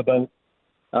nostalgic about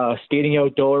skating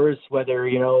outdoors,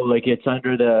 whether, like it's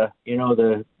under the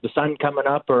sun coming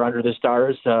up or under the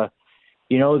stars. The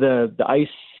ice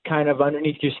kind of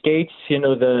underneath your skates,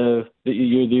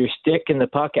 your stick and the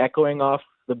puck echoing off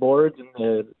the boards and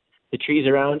the trees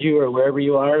around you or wherever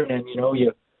you are. And then,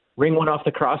 you ring one off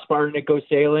the crossbar and it goes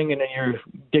sailing, and then you're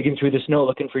digging through the snow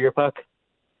looking for your puck.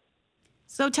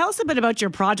 So tell us a bit about your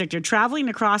project. You're traveling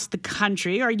across the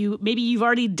country, or maybe you've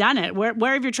already done it.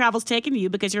 Where have your travels taken you?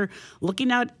 Because you're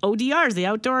looking at ODRs, the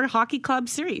Outdoor Hockey Club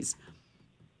series.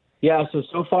 Yeah,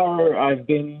 so far I've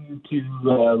been to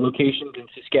locations in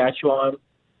Saskatchewan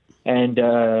and,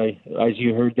 as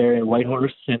you heard there, in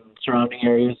Whitehorse and surrounding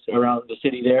areas around the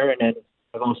city there. And then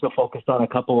I've also focused on a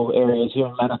couple areas here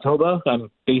in Manitoba.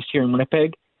 I'm based here in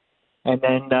Winnipeg. And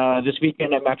then this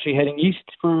weekend I'm actually heading east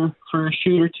for a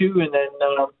shoot or two, and then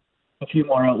a few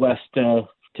more out west to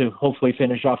hopefully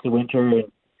finish off the winter and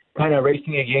kind of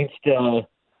racing against the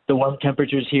warm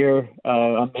temperatures here.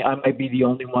 I might be the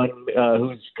only one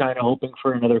who's kind of hoping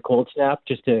for another cold snap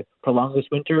just to prolong this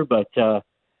winter, but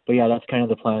yeah, that's kind of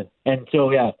the plan. And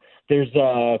so yeah, there's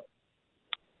 4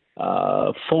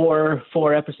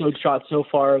 episodes shot so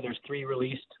far. There's 3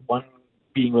 released, one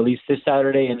being released this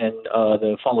Saturday, and then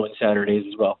the following Saturdays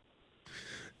as well.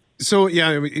 So,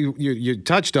 yeah, you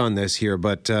touched on this here,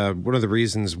 but one of the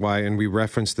reasons why, and we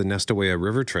referenced the Nestawaya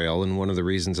River Trail, and one of the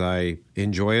reasons I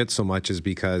enjoy it so much is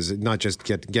because not just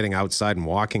getting outside and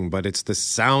walking, but it's the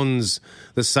sounds,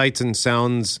 the sights and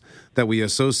sounds that we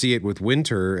associate with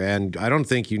winter. And I don't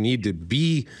think you need to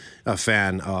be a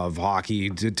fan of hockey.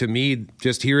 To me,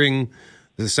 just hearing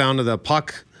the sound of the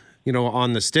puck,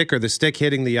 on the stick or the stick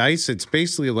hitting the ice, it's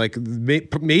basically like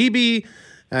maybe,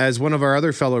 as one of our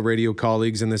other fellow radio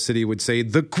colleagues in the city would say,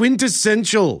 the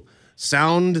quintessential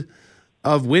sound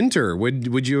of winter.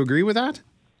 Would you agree with that?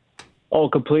 Oh,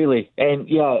 completely. And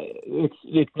yeah,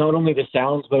 it's not only the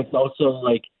sounds, but it's also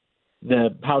like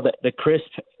how the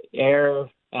crisp air,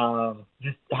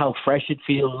 just how fresh it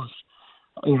feels.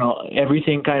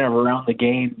 Everything kind of around the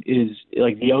game is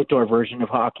like the outdoor version of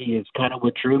hockey is kind of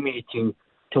what drew me to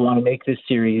want to make this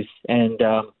series. And,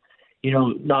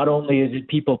 not only is it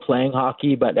people playing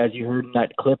hockey, but as you heard in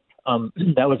that clip,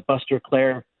 that was Buster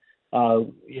Clare,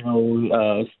 the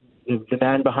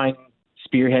man behind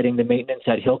spearheading the maintenance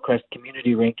at Hillcrest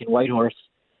Community Rink in Whitehorse.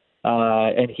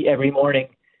 And every morning,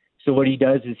 so what he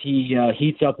does is he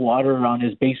heats up water on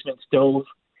his basement stove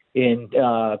in 10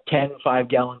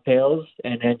 5-gallon pails,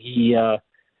 and then he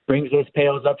brings those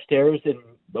pails upstairs and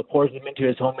pours them into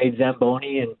his homemade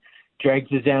Zamboni and drags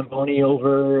the Zamboni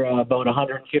over about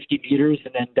 150 meters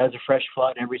and then does a fresh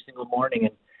flood every single morning.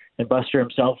 And Buster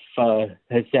himself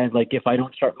has said, like, if I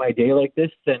don't start my day like this,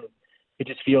 then it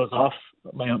just feels off.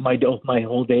 My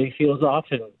whole day feels off.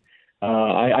 And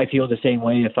I feel the same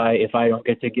way if I don't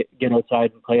get to get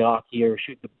outside and play hockey or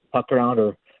shoot the puck around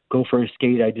or go for a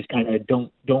skate. I just kind of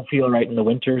don't feel right in the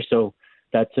winter. So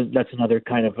that's another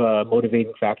kind of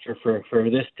motivating factor for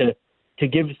this to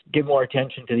give more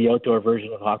attention to the outdoor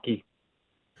version of hockey.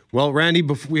 Well, Randy,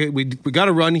 we got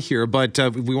to run here, but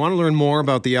if we want to learn more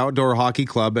about the Outdoor Hockey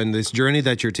Club and this journey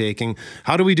that you're taking,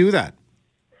 how do we do that?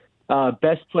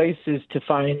 Best place is to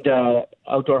find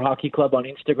Outdoor Hockey Club on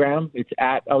Instagram. It's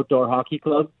at Outdoor Hockey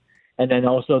Club. and then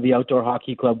also the Outdoor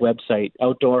Hockey Club website,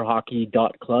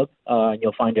 outdoorhockey.club, and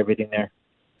you'll find everything there.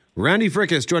 Randy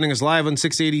Frickus joining us live on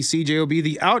 680 CJOB,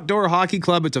 the Outdoor Hockey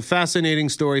Club. It's a fascinating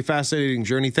story, fascinating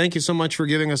journey. Thank you so much for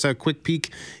giving us a quick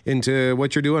peek into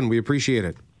what you're doing. We appreciate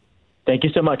it. Thank you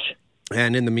so much.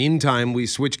 And in the meantime, we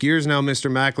switch gears now,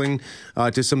 Mr. Mackling,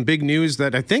 to some big news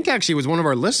that I think actually was one of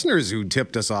our listeners who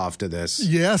tipped us off to this.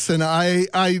 Yes, and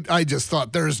I just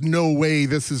thought there's no way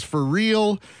this is for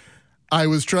real. I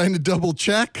was trying to double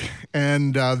check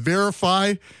and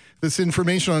verify this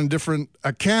information on different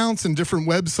accounts and different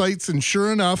websites, and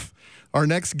sure enough, our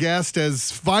next guest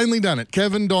has finally done it.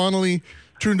 Kevin Donnelly,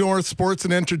 True North Sports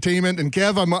and Entertainment. And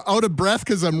Kev, I'm out of breath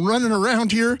because I'm running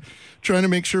around here trying to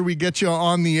make sure we get you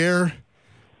on the air.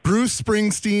 Bruce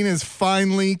Springsteen is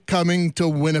finally coming to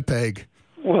Winnipeg.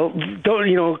 Well,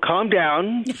 don't, calm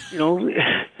down.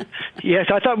 Yes,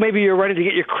 I thought maybe you were ready to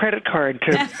get your credit card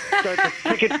to start the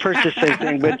ticket purchasing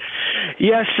thing. But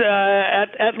yes,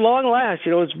 at long last,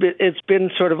 it's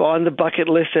been sort of on the bucket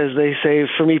list, as they say,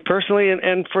 for me personally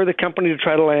and for the company to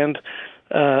try to land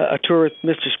a tour with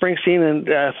Mr. Springsteen,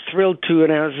 and thrilled to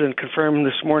announce and confirm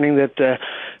this morning that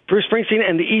Bruce Springsteen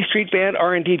and the E Street Band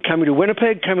are indeed coming to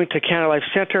Winnipeg, coming to Canada Life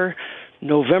Centre,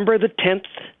 November the 10th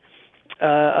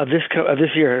of this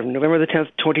year, November the 10th,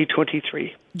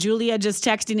 2023. Julia just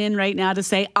texting in right now to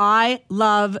say, I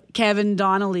love Kevin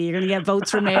Donnelly. You're going to get votes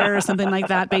for mayor or something like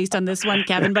that based on this one,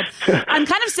 Kevin. But I'm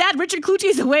kind of sad Richard Cloutier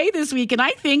is away this week, and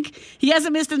I think he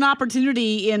hasn't missed an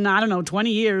opportunity in, 20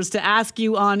 years to ask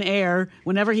you on air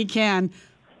whenever he can,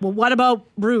 well, what about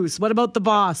Bruce? What about the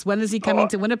boss? When is he coming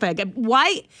to Winnipeg?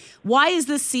 Why is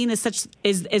this seen as such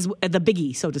is the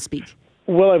biggie, so to speak?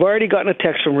 Well, I've already gotten a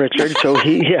text from Richard, so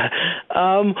it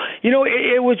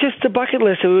was just the bucket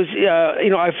list. It was,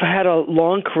 I've had a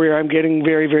long career. I'm getting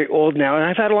very, very old now, and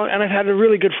I've had a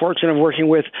really good fortune of working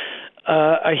with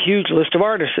a huge list of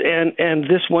artists, and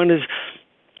this one is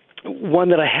one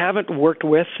that I haven't worked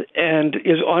with and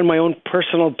is on my own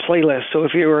personal playlist. So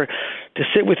if you were to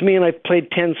sit with me and I played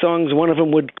 10 songs, one of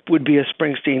them would be a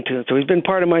Springsteen tune. So he's been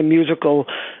part of my musical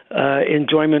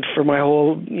enjoyment for my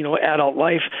whole, adult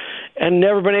life, and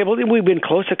never been able to. We've been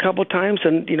close a couple times,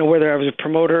 and, whether I was a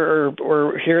promoter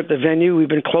or here at the venue, we've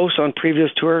been close on previous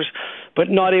tours,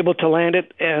 but not able to land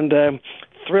it, and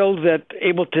thrilled that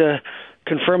able to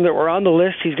confirm that we're on the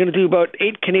list. He's going to do about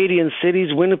 8 Canadian cities.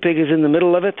 Winnipeg is in the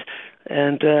middle of it,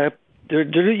 and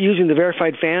they're using the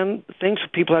verified fan thing, so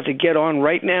people have to get on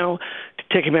right now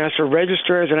to Ticketmaster,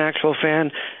 register as an actual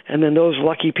fan, and then those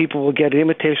lucky people will get an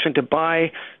invitation to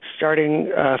buy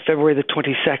starting February the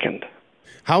 22nd.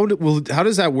 How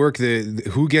does that work?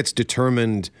 Who gets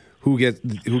determined? Who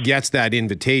gets that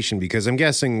invitation? Because I'm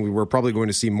guessing we're probably going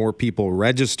to see more people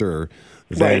register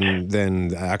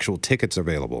than actual tickets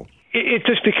available. It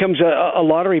just becomes a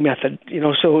lottery method,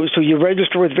 so you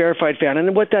register with Verified Fan,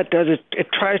 and what that does is it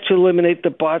tries to eliminate the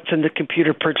bots and the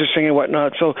computer purchasing and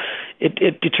whatnot. So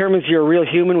it determines you're a real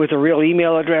human with a real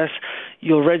email address.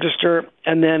 You'll register,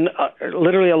 and then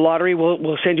literally a lottery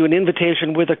will send you an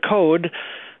invitation with a code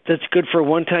that's good for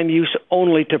one-time use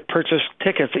only to purchase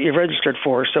tickets that you've registered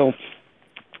for. So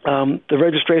the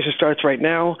registration starts right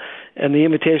now, and the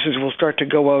invitations will start to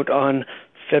go out on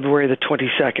February the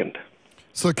 22nd.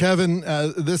 So, Kevin,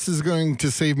 this is going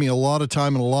to save me a lot of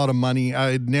time and a lot of money.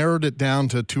 I narrowed it down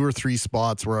to 2 or 3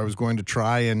 spots where I was going to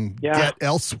try and get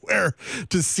elsewhere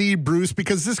to see Bruce,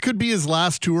 because this could be his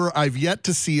last tour. I've yet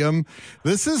to see him.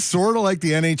 This is sort of like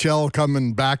the NHL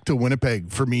coming back to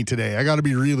Winnipeg for me today. I got to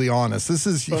be really honest. This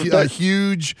is a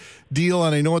huge deal,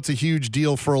 and I know it's a huge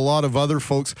deal for a lot of other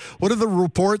folks. What have the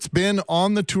reports been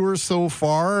on the tour so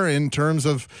far in terms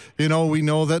of, we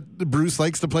know that Bruce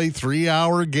likes to play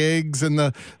 3-hour gigs, and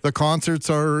the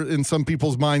concerts are, in some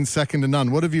people's minds, second to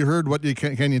none. What have you heard? What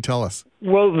can you tell us?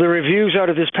 Well, the reviews out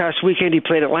of this past weekend, he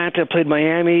played Atlanta, played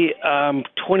Miami,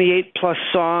 28-plus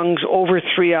songs, over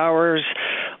 3 hours,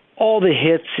 all the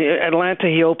hits. Atlanta,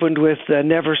 he opened with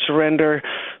Never Surrender,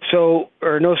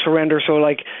 or No Surrender. So,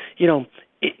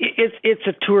 it's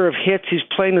a tour of hits. He's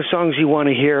playing the songs you want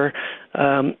to hear,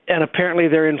 and apparently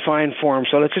they're in fine form.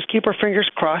 So let's just keep our fingers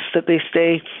crossed that they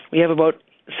stay. We have about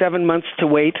 7 months to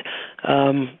wait.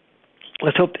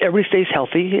 Let's hope everybody stays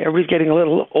healthy. Everybody's getting a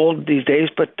little old these days,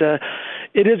 but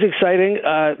it is exciting.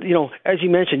 As you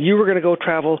mentioned, you were going to go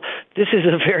travel. This is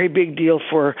a very big deal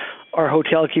for our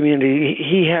hotel community.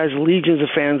 He has legions of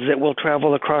fans that will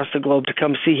travel across the globe to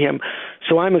come see him.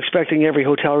 So I'm expecting every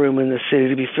hotel room in the city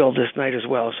to be filled this night as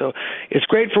well. So it's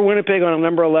great for Winnipeg on a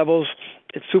number of levels.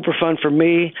 It's super fun for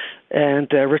me,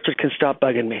 and Richard can stop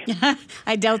bugging me.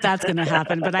 I doubt that's going to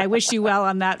happen, but I wish you well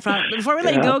on that front. Before we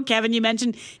let you go, Kevin, you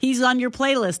mentioned he's on your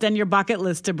playlist and your bucket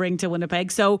list to bring to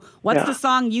Winnipeg. So what's the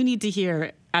song you need to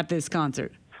hear at this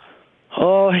concert?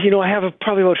 Oh, I have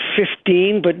probably about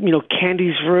 15, but,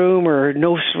 Candy's Room or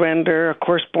No Surrender, of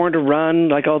course, Born to Run,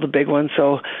 like all the big ones.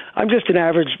 So I'm just an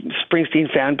average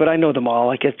Springsteen fan, but I know them all.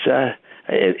 Like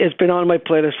it's been on my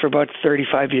playlist for about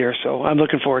 35 years, so I'm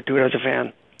looking forward to it as a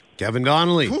fan. Kevin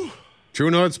Donnelly,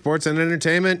 True North Sports and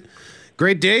Entertainment.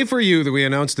 Great day for you that we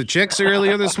announced the Chicks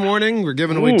earlier this morning. We're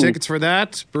giving away tickets for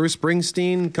that. Bruce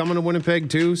Springsteen coming to Winnipeg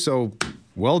too, so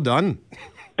well done.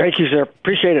 Thank you, sir.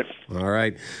 Appreciate it. All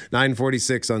right.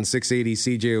 9:46 on 680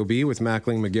 CJOB with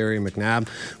Mackling, McGarry, and McNabb.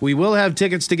 We will have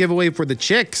tickets to give away for the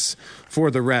Chicks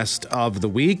for the rest of the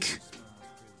week.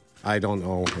 I don't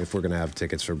know if we're going to have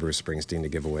tickets for Bruce Springsteen to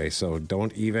give away, so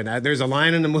don't even... there's a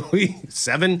line in the movie,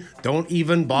 7, don't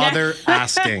even bother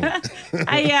asking.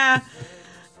 I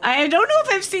don't know if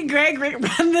I've seen Greg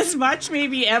run this much,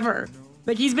 maybe ever.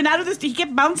 Like, he's been out of this... He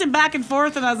kept bouncing back and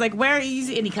forth, and I was like, where is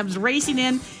he? And he comes racing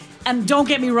in. And don't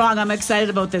get me wrong, I'm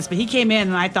excited about this, but he came in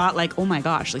and I thought, like, oh my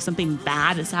gosh, like something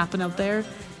bad has happened out there.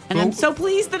 And I'm so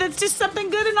pleased that it's just something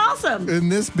good and awesome. In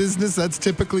this business, that's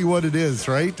typically what it is,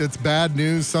 right? It's bad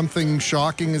news. Something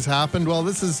shocking has happened. Well,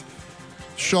 this is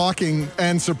shocking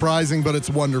and surprising, but it's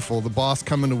wonderful. The boss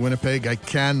coming to Winnipeg. I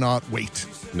cannot wait.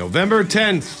 November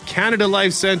 10th, Canada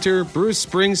Life Centre, Bruce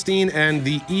Springsteen and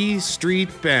the E Street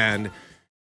Band.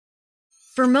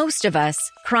 For most of us,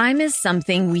 crime is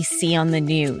something we see on the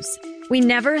news. We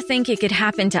never think it could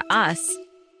happen to us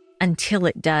until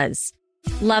it does.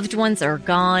 Loved ones are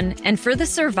gone, and for the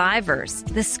survivors,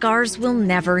 the scars will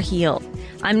never heal.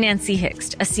 I'm Nancy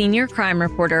Hixt, a senior crime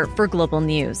reporter for Global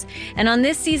News. And on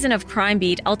this season of Crime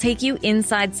Beat, I'll take you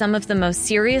inside some of the most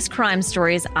serious crime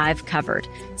stories I've covered.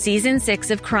 Season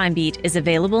 6 of Crime Beat is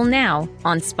available now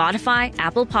on Spotify,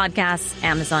 Apple Podcasts,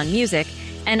 Amazon Music,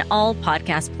 and all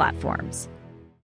podcast platforms.